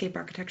of landscape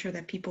architecture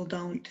that people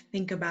don't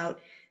think about.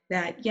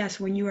 That yes,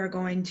 when you are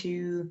going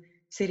to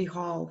City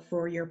Hall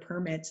for your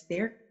permits,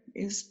 there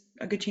is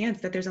a good chance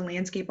that there's a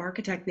landscape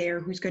architect there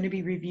who's going to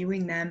be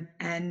reviewing them,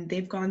 and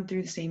they've gone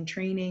through the same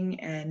training,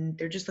 and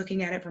they're just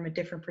looking at it from a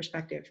different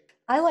perspective.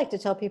 I like to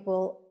tell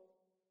people,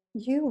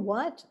 you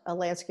want a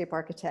landscape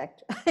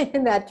architect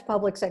in that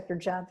public sector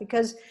job,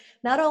 because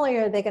not only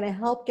are they going to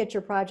help get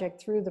your project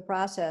through the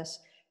process,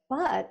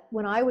 but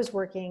when I was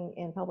working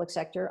in public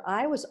sector,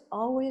 I was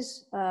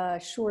always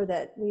sure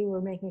that we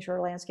were making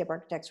sure landscape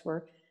architects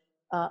were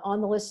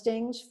on the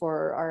listings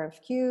for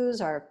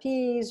RFQs,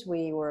 RFPs.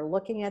 We were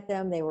looking at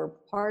them. They were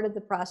part of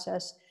the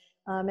process.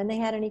 And they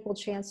had an equal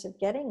chance of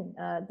getting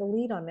the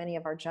lead on many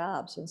of our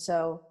jobs. And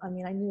so, I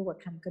mean, I knew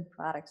what kind of good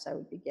products I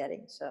would be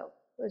getting. So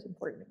it was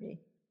important to me.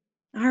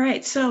 All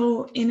right.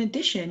 So in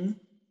addition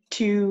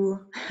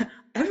to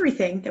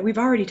everything that we've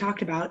already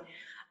talked about,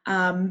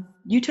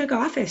 you took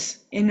office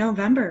in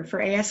November for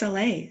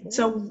ASLA.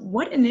 So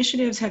what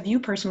initiatives have you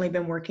personally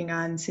been working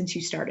on since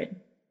you started?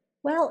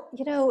 Well,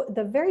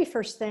 the very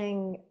first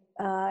thing,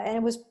 and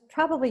it was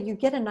probably, you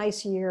get a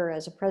nice year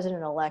as a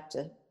president-elect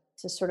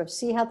to sort of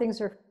see how things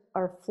are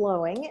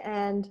flowing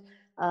and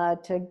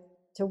to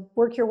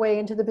work your way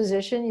into the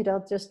position. You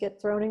don't just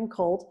get thrown in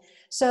cold.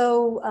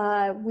 So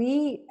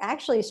we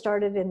actually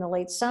started in the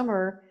late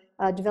summer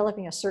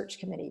developing a search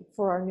committee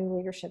for our new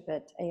leadership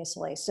at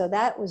ASLA. So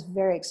that was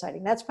very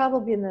exciting. That's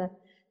probably been the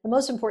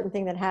most important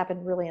thing that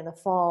happened really in the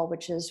fall,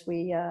 which is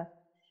we've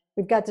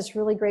got this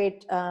really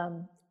great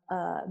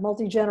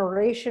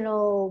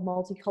multi-generational,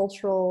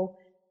 multicultural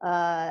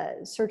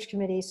search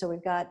committee. So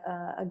we've got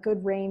a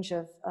good range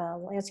of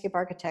landscape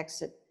architects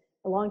that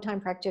are longtime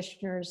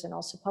practitioners, and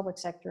also public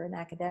sector and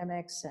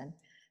academics, and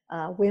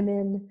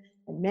women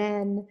and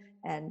men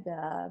and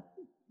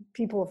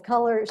people of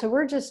color. So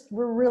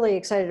we're really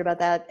excited about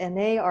that. And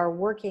they are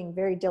working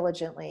very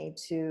diligently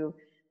to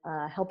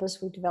help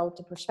us. We developed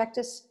a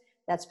prospectus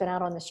that's been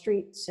out on the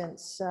street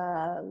since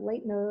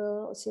late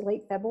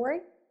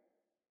February.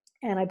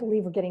 And I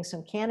believe we're getting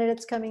some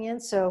candidates coming in.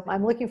 So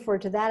I'm looking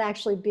forward to that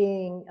actually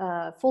being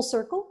full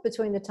circle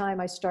between the time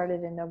I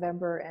started in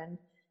November and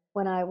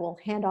when I will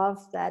hand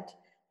off that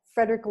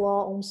Frederick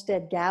Law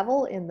Olmsted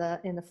gavel in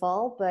the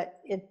fall. But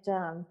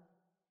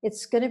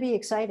it's going to be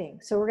exciting.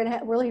 So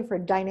we're looking for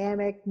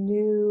dynamic,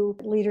 new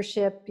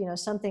leadership.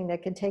 Something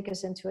that can take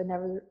us into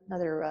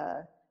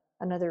another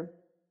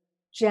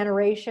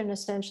generation,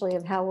 essentially,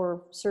 of how we're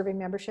serving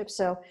membership.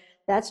 So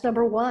that's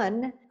number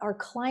one. Our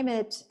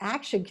Climate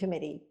Action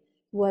Committee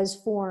was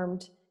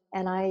formed,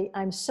 and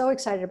I'm so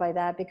excited by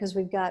that because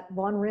we've got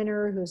Vaughn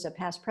Rinner, who's a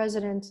past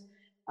president,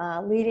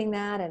 leading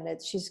that,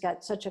 and she's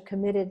got such a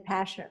committed,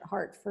 passionate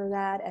heart for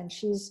that, and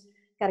she's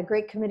got a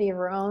great committee of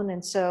her own.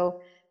 And so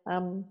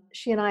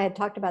she and I had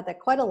talked about that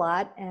quite a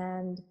lot,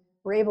 and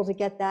we're able to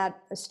get that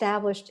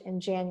established in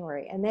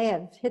January. And they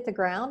have hit the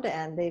ground,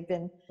 and they've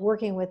been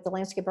working with the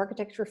Landscape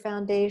Architecture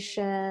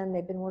Foundation.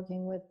 They've been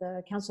working with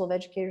the Council of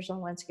Educators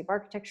on Landscape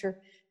Architecture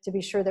to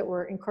be sure that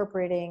we're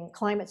incorporating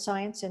climate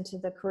science into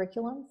the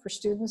curriculum for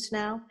students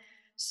now.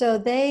 So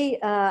they,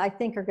 I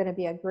think, are going to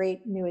be a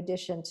great new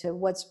addition to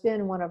what's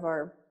been one of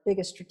our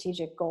biggest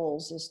strategic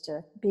goals, is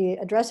to be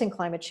addressing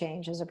climate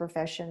change as a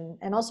profession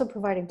and also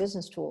providing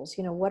business tools.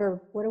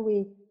 What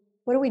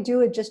do we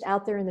do just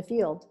out there in the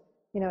field?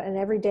 And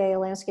every day a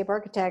landscape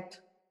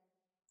architect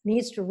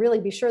needs to really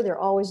be sure they're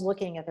always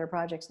looking at their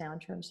projects now in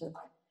terms of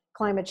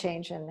climate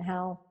change and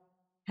how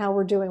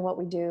we're doing what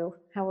we do,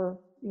 how we're,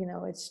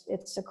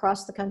 it's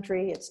across the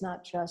country. It's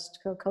not just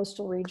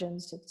coastal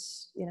regions.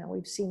 It's,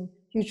 we've seen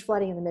huge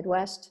flooding in the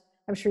Midwest.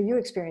 I'm sure you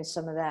experienced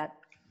some of that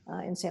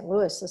in St.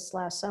 Louis this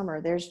last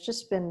summer. There's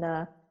just been,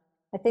 I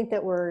think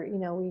that we're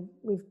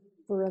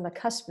on the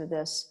cusp of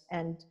this,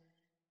 and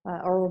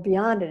or we're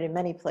beyond it in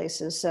many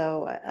places.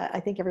 So I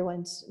think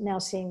everyone's now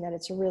seeing that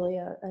it's really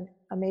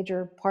a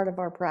major part of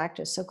our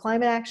practice. So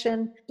climate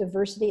action,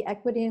 diversity,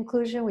 equity,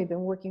 inclusion. We've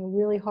been working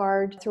really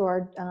hard through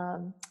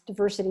our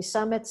diversity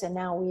summits, and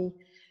now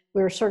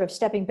we're sort of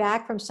stepping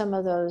back from some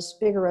of those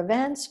bigger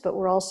events, but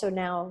we're also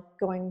now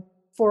going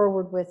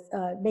forward with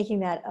making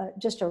that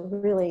just a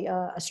really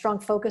a strong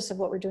focus of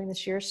what we're doing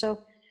this year.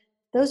 So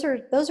those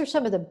are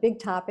some of the big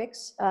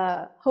topics.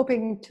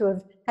 Hoping to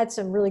have had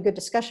some really good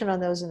discussion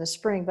on those in the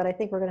spring, but I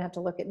think we're going to have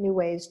to look at new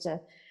ways to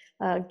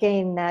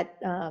gain that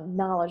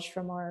knowledge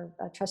from our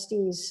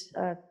trustees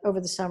over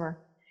the summer.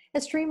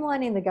 And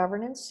streamlining the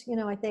governance.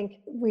 I think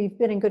we've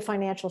been in good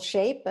financial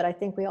shape, but I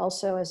think we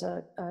also, as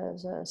a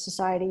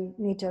society,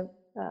 need to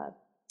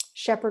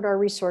shepherd our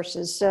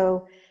resources.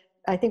 So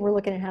I think we're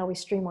looking at how we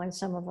streamline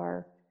some of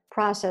our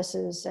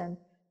processes, and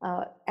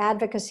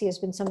advocacy has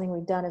been something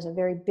we've done as a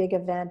very big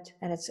event,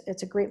 and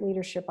it's a great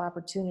leadership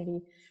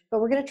opportunity.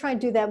 But we're going to try and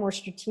do that more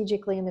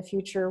strategically in the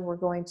future. We're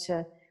going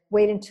to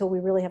wait until we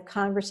really have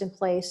Congress in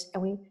place,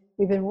 and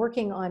we've been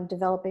working on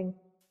developing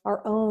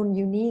our own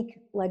unique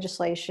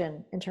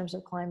legislation in terms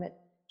of climate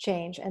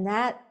change, and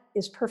that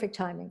is perfect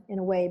timing in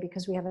a way,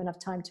 because we have enough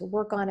time to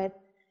work on it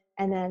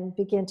and then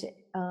begin to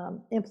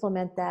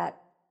implement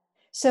that.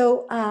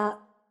 So I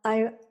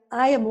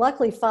am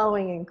luckily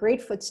following in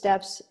great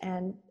footsteps,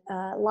 and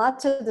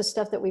lots of the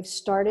stuff that we've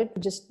started,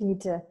 we just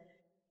need to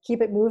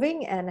keep it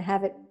moving and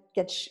have it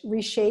get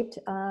reshaped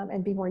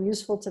and be more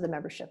useful to the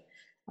membership.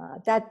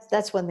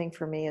 That's one thing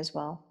for me as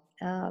well.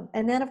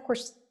 And then, of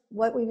course,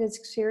 what we've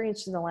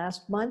experienced in the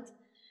last month,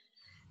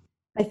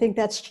 I think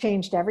that's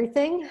changed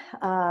everything.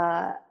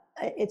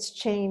 It's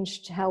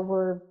changed how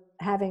we're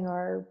having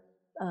our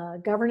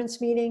governance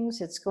meetings.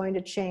 It's going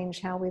to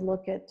change how we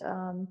look at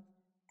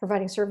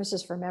providing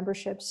services for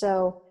membership.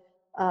 So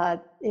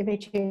it may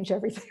change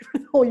everything for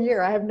the whole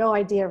year. I have no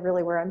idea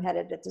really where I'm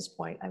headed at this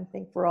point. I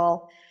think we're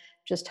all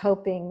just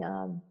hoping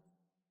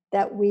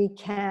that we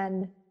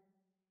can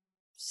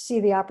see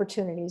the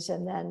opportunities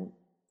and then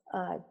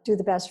do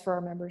the best for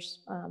our members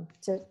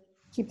to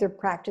keep their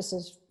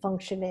practices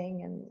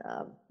functioning and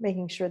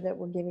making sure that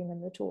we're giving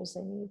them the tools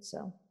they need.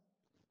 So.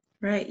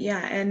 Right,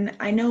 yeah, and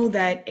I know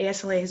that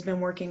ASLA has been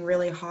working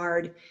really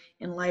hard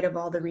in light of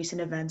all the recent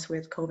events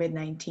with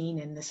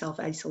COVID-19 and the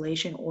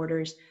self-isolation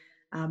orders.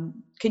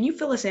 Can you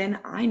fill us in?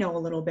 I know a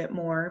little bit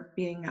more,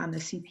 being on the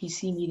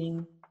CPC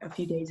meeting a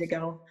few days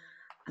ago,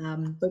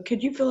 but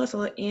could you fill us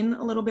in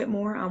a little bit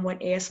more on what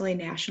ASLA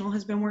National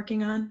has been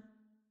working on?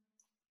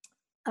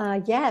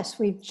 Yes,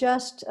 we've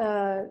just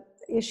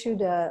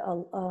issued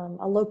a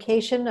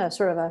location, a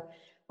sort of a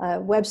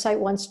website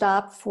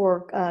one-stop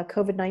for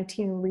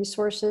COVID-19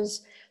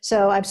 resources.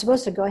 So I'm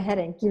supposed to go ahead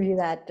and give you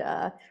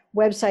that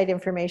website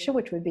information,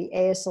 which would be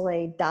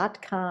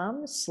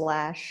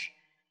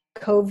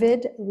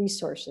asla.com/COVID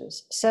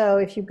resources. So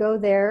if you go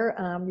there,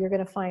 you're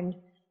going to find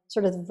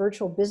sort of the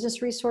virtual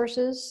business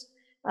resources.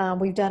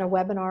 We've done a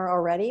webinar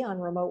already on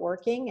remote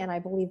working, and I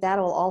believe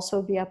that'll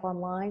also be up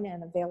online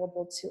and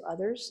available to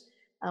others,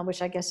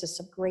 which I guess is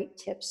some great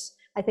tips.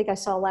 I think I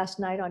saw last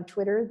night on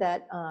Twitter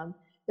that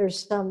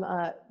there's some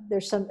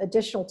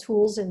additional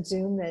tools in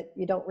Zoom that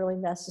you don't really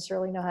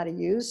necessarily know how to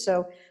use.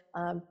 So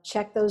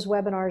check those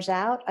webinars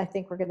out. I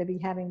think we're going to be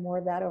having more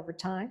of that over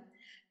time.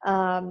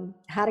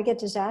 How to get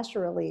disaster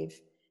relief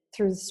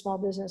through Small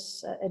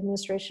Business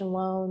Administration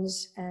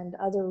loans and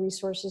other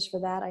resources for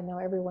that. I know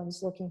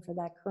everyone's looking for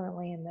that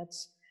currently, and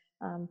that's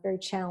very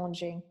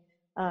challenging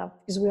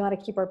because we want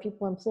to keep our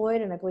people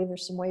employed, and I believe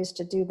there's some ways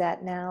to do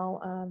that now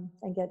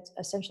and get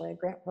essentially a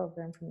grant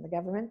program from the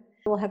government.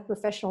 We'll have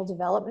professional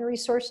development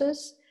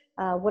resources.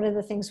 One of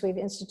the things we've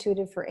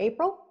instituted for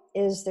April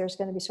is there's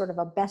going to be sort of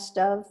a best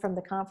of from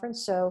the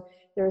conference. So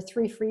there are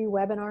 3 free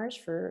webinars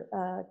for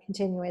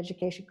continuing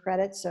education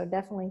credits. So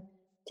definitely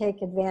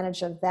take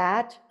advantage of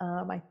that.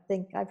 I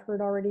think I've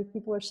heard already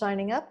people are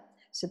signing up,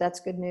 so that's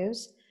good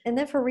news. And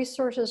then for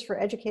resources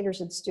for educators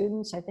and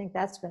students, I think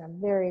that's been a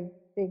very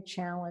big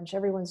challenge.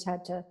 Everyone's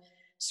had to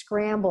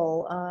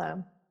scramble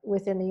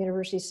within the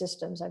university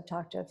systems. I've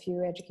talked to a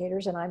few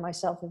educators, and I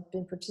myself have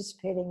been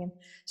participating in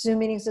Zoom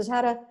meetings as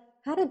how to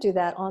do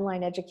that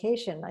online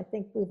education. I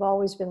think we've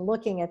always been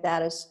looking at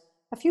that as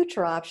a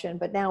future option,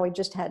 but now we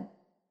just had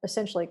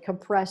essentially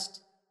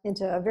compressed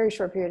into a very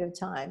short period of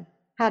time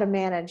how to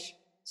manage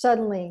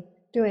suddenly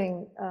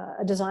doing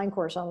a design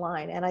course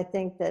online. And I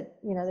think that,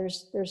 you know,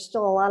 there's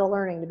still a lot of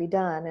learning to be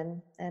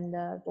done, and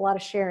a lot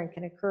of sharing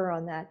can occur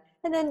on that.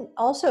 And then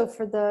also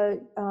for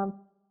the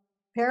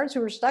parents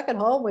who are stuck at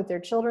home with their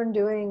children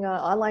doing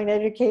online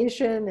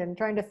education and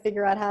trying to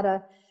figure out how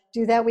to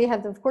do that, we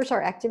have, of course,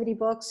 our activity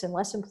books and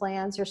lesson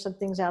plans. There's some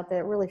things out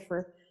there really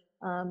for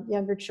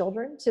younger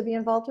children to be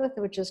involved with,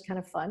 which is kind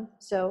of fun.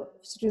 So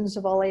students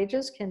of all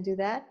ages can do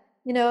that.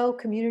 You know,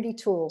 community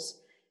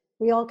tools.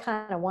 We all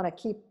kind of want to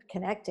keep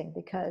connecting,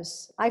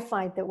 because I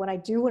find that when I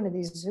do one of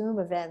these Zoom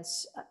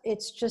events,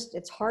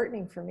 it's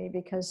heartening for me,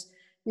 because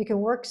you can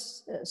work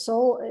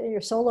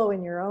you're solo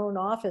in your own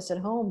office at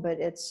home, but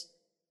it's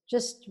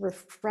just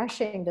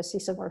refreshing to see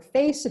some more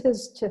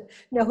faces, to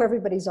know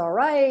everybody's all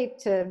right,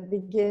 to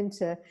begin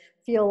to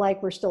feel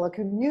like we're still a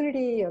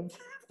community of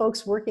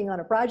folks working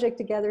on a project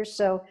together.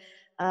 So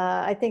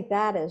I think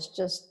that is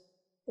just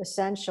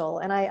essential.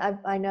 And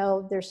I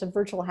know there's some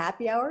virtual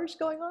happy hours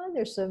going on.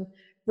 There's some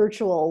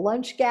virtual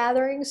lunch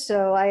gatherings.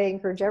 So I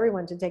encourage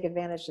everyone to take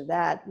advantage of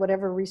that,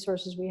 whatever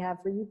resources we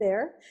have for you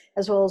there,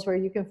 as well as where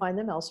you can find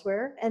them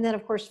elsewhere. And then,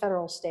 of course,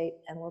 federal, state,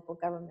 and local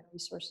government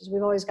resources.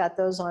 We've always got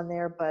those on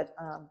there, but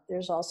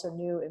there's also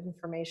new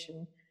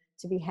information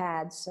to be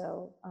had.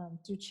 So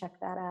do check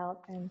that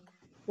out, and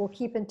we'll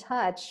keep in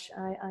touch.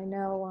 I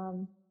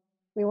know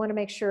we want to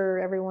make sure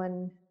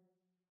everyone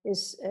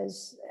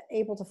is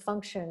able to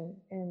function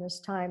in this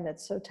time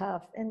that's so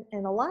tough.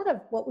 And a lot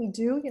of what we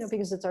do, you know,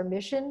 because it's our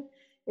mission,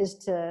 is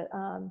to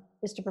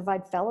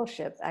provide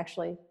fellowship,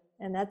 actually.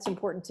 And that's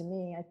important to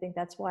me. I think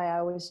that's why I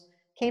always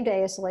came to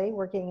ASLA,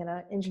 working in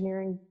an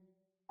engineering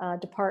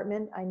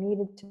department. I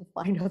needed to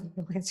find other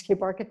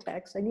landscape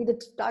architects. I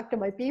needed to talk to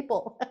my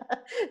people.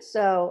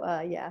 So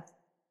yeah,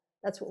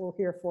 that's what we're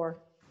here for.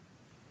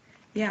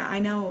 Yeah, I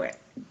know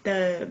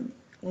the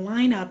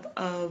lineup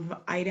of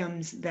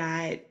items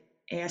that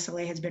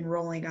ASLA has been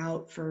rolling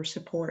out for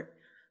support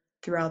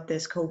throughout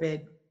this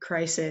COVID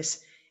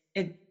crisis.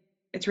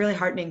 It's really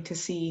heartening to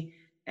see,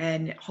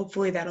 and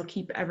hopefully that'll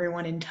keep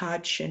everyone in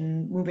touch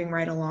and moving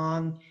right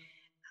along.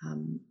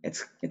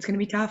 It's going to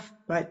be tough,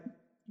 but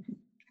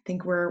I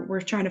think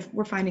we're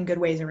finding good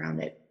ways around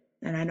it,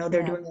 and I know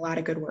they're doing a lot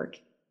of good work.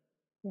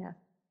 Yeah,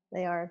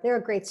 they are. They're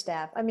a great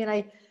staff. I mean,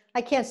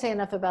 I can't say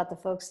enough about the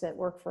folks that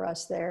work for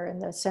us there in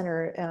the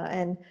center.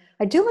 And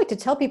I do like to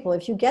tell people,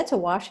 if you get to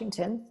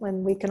Washington,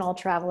 when we can all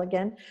travel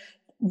again,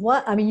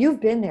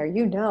 you've been there,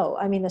 you know.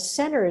 I mean, the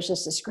center is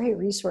just this great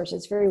resource.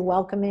 It's very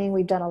welcoming.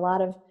 We've done a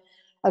lot of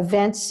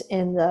events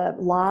in the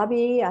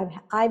lobby.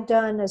 I've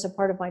done, as a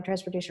part of my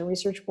Transportation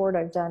Research Board,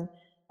 I've done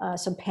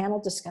some panel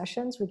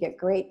discussions. We get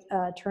great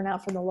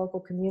turnout from the local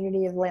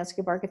community of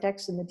landscape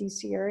architects in the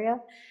DC area.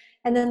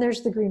 And then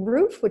there's the green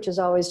roof, which is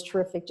always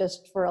terrific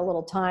just for a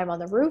little time on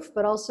the roof,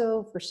 but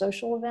also for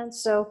social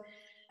events. So,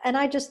 and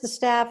the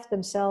staff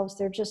themselves,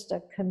 they're just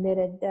a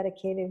committed,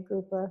 dedicated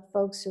group of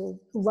folks who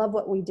love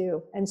what we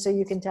do. And so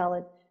you can tell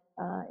it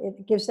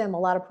gives them a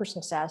lot of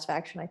personal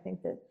satisfaction. I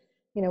think that,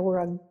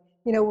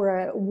 we're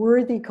a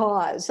worthy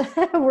cause.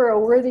 We're a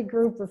worthy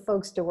group of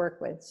folks to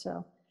work with.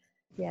 So,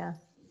 yeah.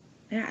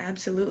 Yeah,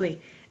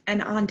 absolutely.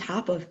 And on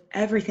top of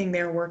everything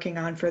they're working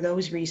on for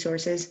those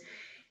resources,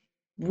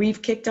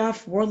 we've kicked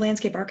off World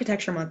Landscape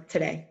Architecture Month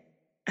today.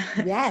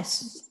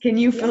 Yes. Can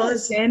you fill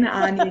us in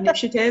on the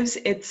initiatives?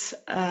 It's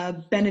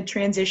been a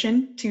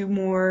transition to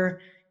more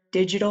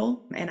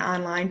digital and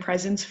online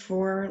presence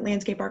for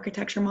Landscape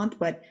Architecture Month,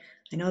 but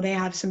I know they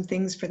have some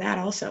things for that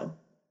also.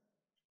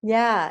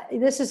 Yeah,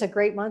 this is a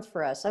great month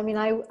for us. I mean,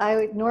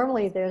 I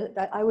normally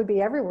I would be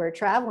everywhere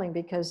traveling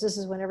because this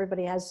is when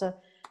everybody has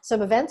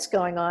some events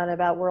going on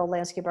about World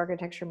Landscape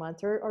Architecture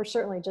Month, or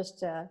certainly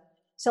just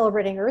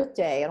celebrating Earth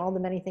Day and all the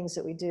many things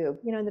that we do.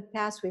 In the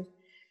past we've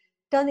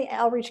done the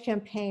outreach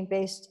campaign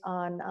based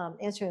on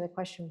answering the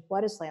question,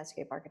 what is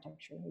landscape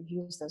architecture? We've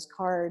used those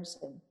cards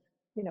and,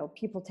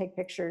 people take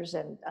pictures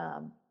and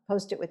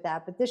post it with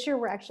that. But this year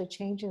we're actually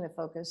changing the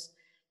focus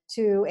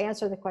to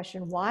answer the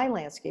question, why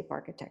landscape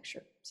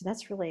architecture? So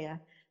that's really a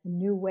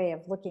new way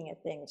of looking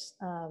at things.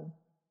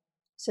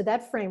 So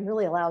that frame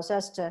really allows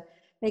us to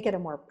make it a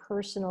more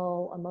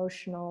personal,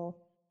 emotional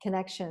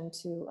connection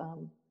to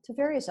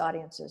various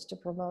audiences to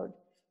promote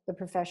the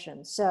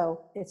profession.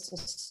 So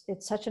it's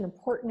such an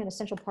important and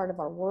essential part of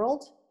our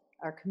world,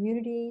 our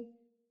community,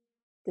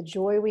 the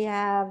joy we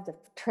have, the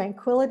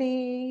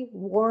tranquility,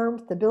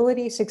 warmth,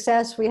 ability,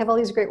 success. We have all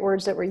these great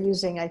words that we're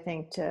using, I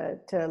think,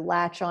 to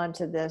latch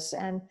onto this.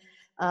 And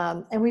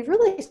we've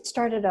really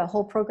started a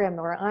whole program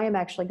where I am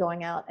actually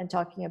going out and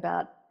talking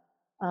about,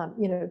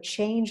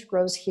 change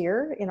grows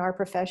here in our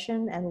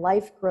profession and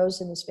life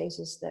grows in the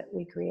spaces that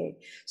we create.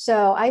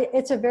 So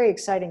it's a very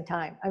exciting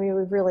time. I mean,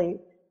 we've really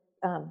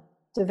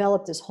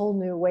developed this whole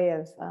new way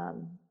of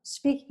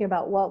speaking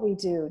about what we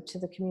do to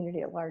the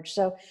community at large.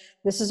 So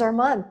this is our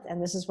month and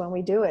this is when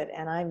we do it.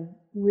 And I'm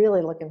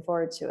really looking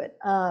forward to it.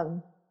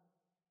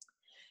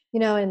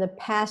 In the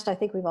past, I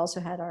think we've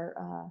also had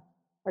our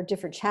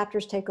different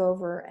chapters take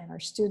over and our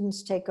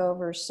students take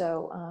over.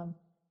 So,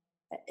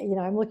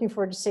 I'm looking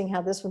forward to seeing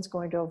how this one's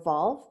going to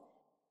evolve.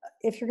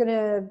 If you're going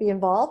to be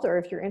involved or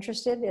if you're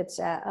interested, it's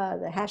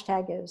the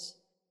hashtag is,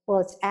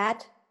 it's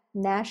at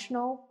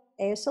National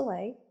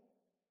ASLA.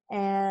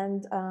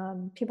 And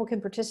people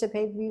can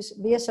participate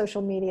via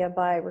social media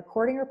by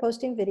recording or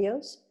posting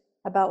videos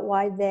about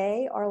why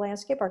they are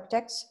landscape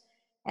architects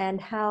and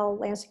how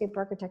landscape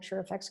architecture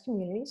affects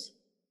communities.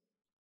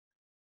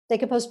 They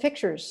can post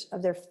pictures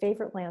of their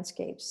favorite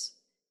landscapes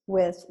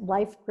with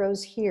 "Life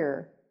Grows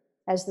Here"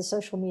 as the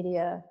social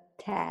media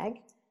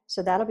tag.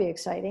 So that'll be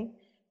exciting.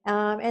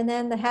 And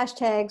then the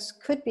hashtags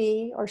could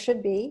be or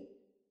should be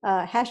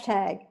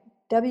hashtag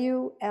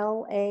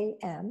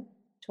WLAM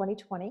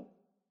 2020.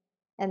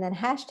 And then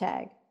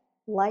hashtag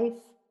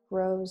Life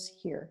Grows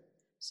Here.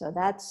 So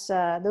that's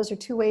those are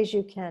two ways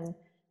you can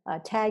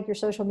tag your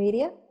social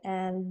media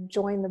and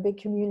join the big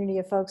community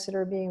of folks that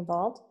are being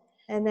involved.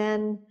 And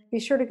then be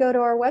sure to go to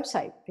our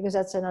website because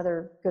that's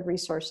another good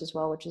resource as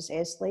well, which is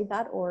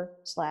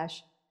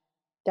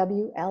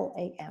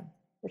asla.org/WLAM,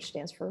 which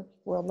stands for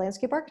World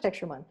Landscape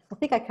Architecture Month. I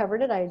think I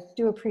covered it. I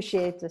do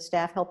appreciate the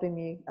staff helping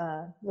me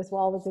with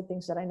all the good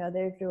things that I know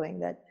they're doing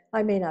that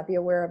I may not be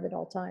aware of at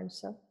all times.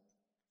 So.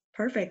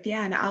 Perfect.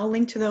 Yeah. And I'll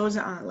link to those,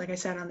 like I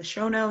said, on the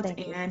show notes.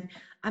 And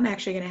I'm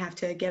actually going to have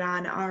to get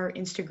on our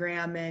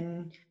Instagram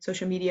and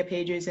social media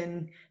pages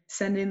and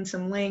send in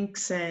some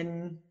links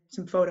and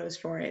some photos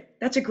for it.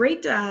 That's a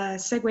great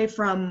segue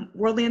from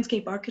World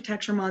Landscape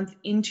Architecture Month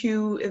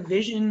into a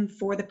vision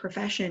for the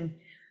profession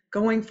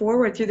going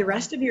forward through the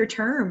rest of your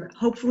term.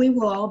 Hopefully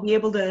we'll all be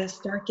able to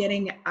start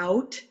getting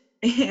out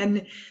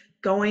and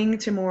going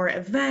to more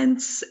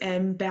events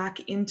and back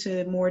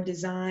into more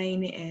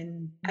design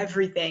and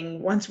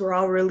everything once we're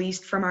all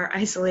released from our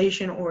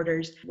isolation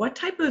orders. What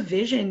type of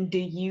vision do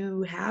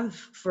you have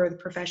for the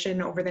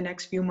profession over the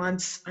next few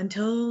months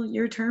until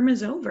your term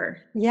is over?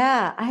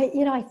 Yeah,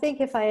 I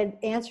think if I had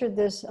answered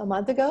this a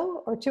month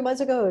ago or 2 months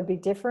ago, it would be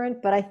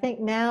different. But I think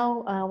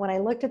now when I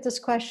looked at this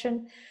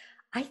question,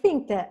 I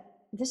think that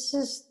this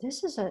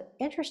is an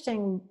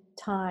interesting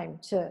time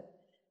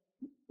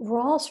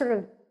we're all sort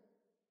of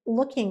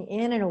looking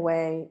in a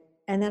way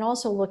and then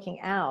also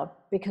looking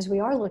out because we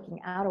are looking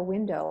out a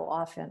window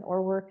often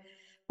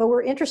but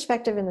we're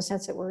introspective in the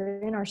sense that we're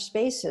in our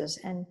spaces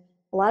and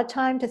a lot of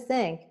time to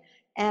think.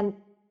 And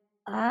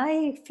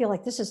I feel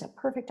like this is a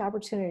perfect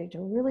opportunity to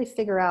really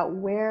figure out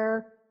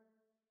where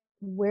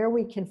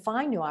we can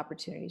find new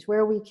opportunities,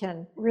 where we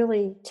can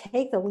really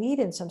take the lead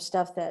in some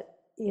stuff that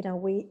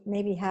we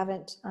maybe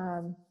haven't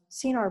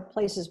seen our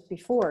places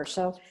before.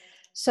 So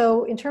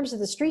in terms of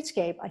the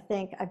streetscape, I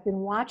think I've been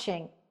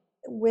watching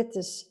with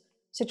this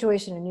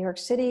situation in New York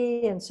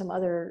City and some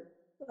other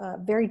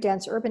very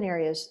dense urban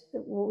areas.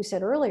 What we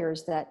said earlier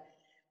is that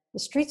the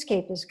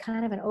streetscape is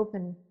kind of an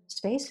open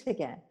space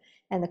again,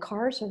 and the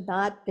cars have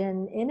not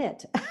been in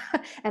it.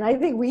 And I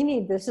think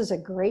this is a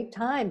great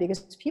time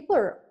because people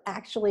are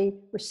actually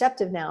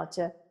receptive now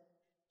to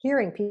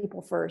hearing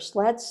people first.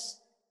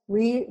 Let's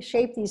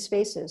reshape these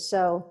spaces.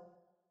 So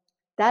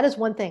that is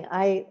one thing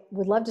I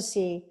would love to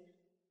see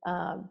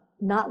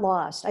not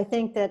lost. I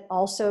think that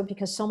also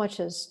because so much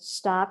has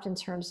stopped in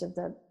terms of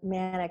the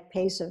manic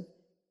pace of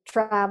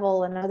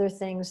travel and other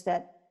things,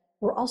 that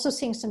we're also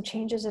seeing some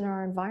changes in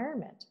our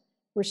environment.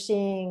 We're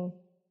seeing,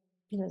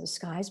 the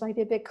skies might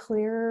be a bit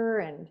clearer,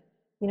 and,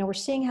 we're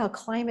seeing how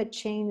climate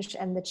change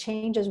and the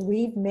changes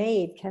we've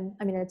made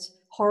it's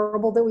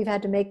horrible that we've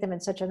had to make them in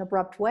such an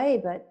abrupt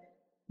way, but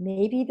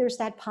maybe there's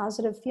that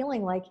positive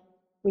feeling like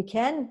we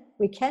can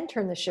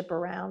turn the ship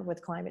around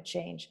with climate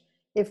change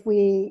if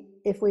we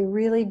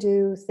really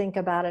do think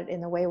about it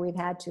in the way we've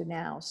had to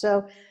now.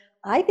 So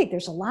I think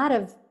there's a lot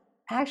of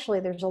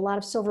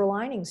silver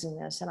linings in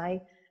this. And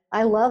I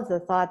love the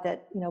thought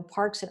that,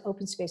 parks and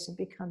open space have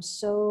become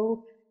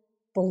so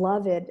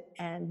beloved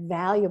and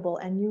valuable.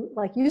 And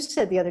like you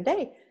said the other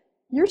day,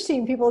 you're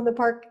seeing people in the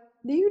park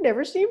that you've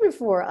never seen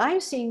before.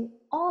 I've seen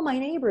all my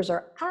neighbors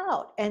are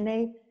out, and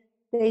they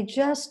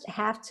just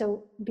have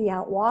to be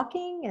out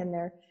walking, and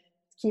they're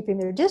keeping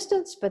their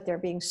distance, but they're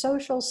being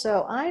social.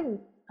 So I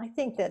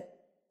think that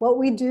what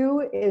we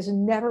do is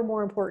never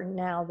more important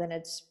now than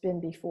it's been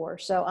before.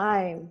 So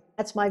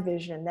that's my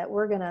vision, that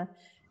we're gonna,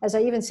 as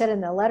I even said in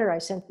the letter I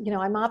sent,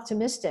 I'm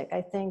optimistic.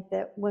 I think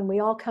that when we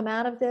all come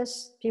out of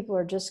this, people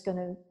are just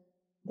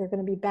they're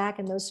gonna be back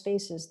in those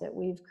spaces that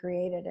we've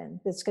created. And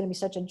it's gonna be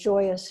such a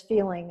joyous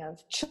feeling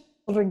of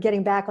children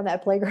getting back on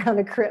that playground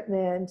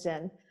equipment,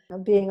 and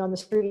being on the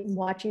street and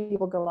watching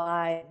people go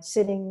by, and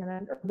sitting in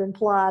an urban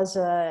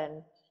plaza,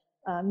 and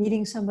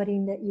meeting somebody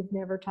that you've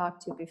never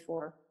talked to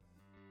before.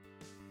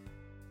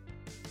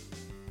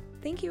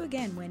 Thank you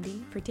again,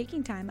 Wendy, for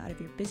taking time out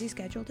of your busy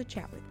schedule to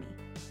chat with me.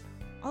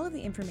 All of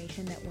the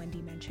information that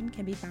Wendy mentioned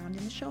can be found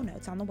in the show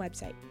notes on the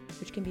website,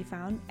 which can be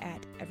found at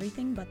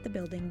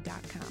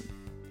everythingbutthebuilding.com.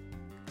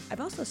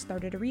 I've also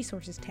started a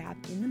resources tab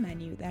in the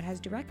menu that has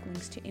direct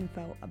links to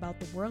info about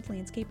the World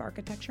Landscape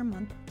Architecture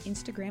Month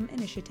Instagram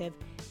initiative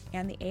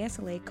and the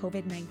ASLA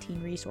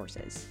COVID-19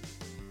 resources.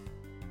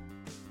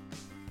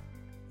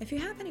 If you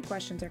have any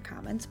questions or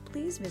comments,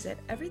 please visit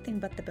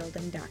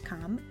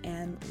everythingbutthebuilding.com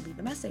and leave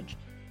a message.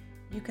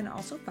 You can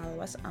also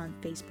follow us on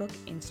Facebook,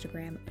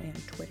 Instagram,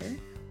 and Twitter,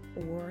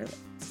 or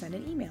send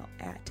an email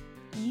at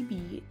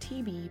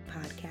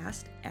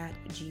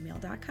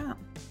ebtbpodcast@gmail.com.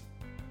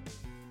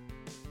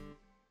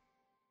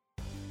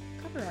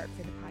 Cover art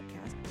for the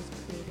podcast was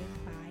created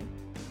by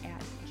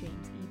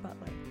 @James E.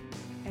 Butler,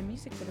 and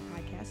music for the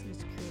podcast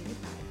was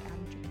created by Adam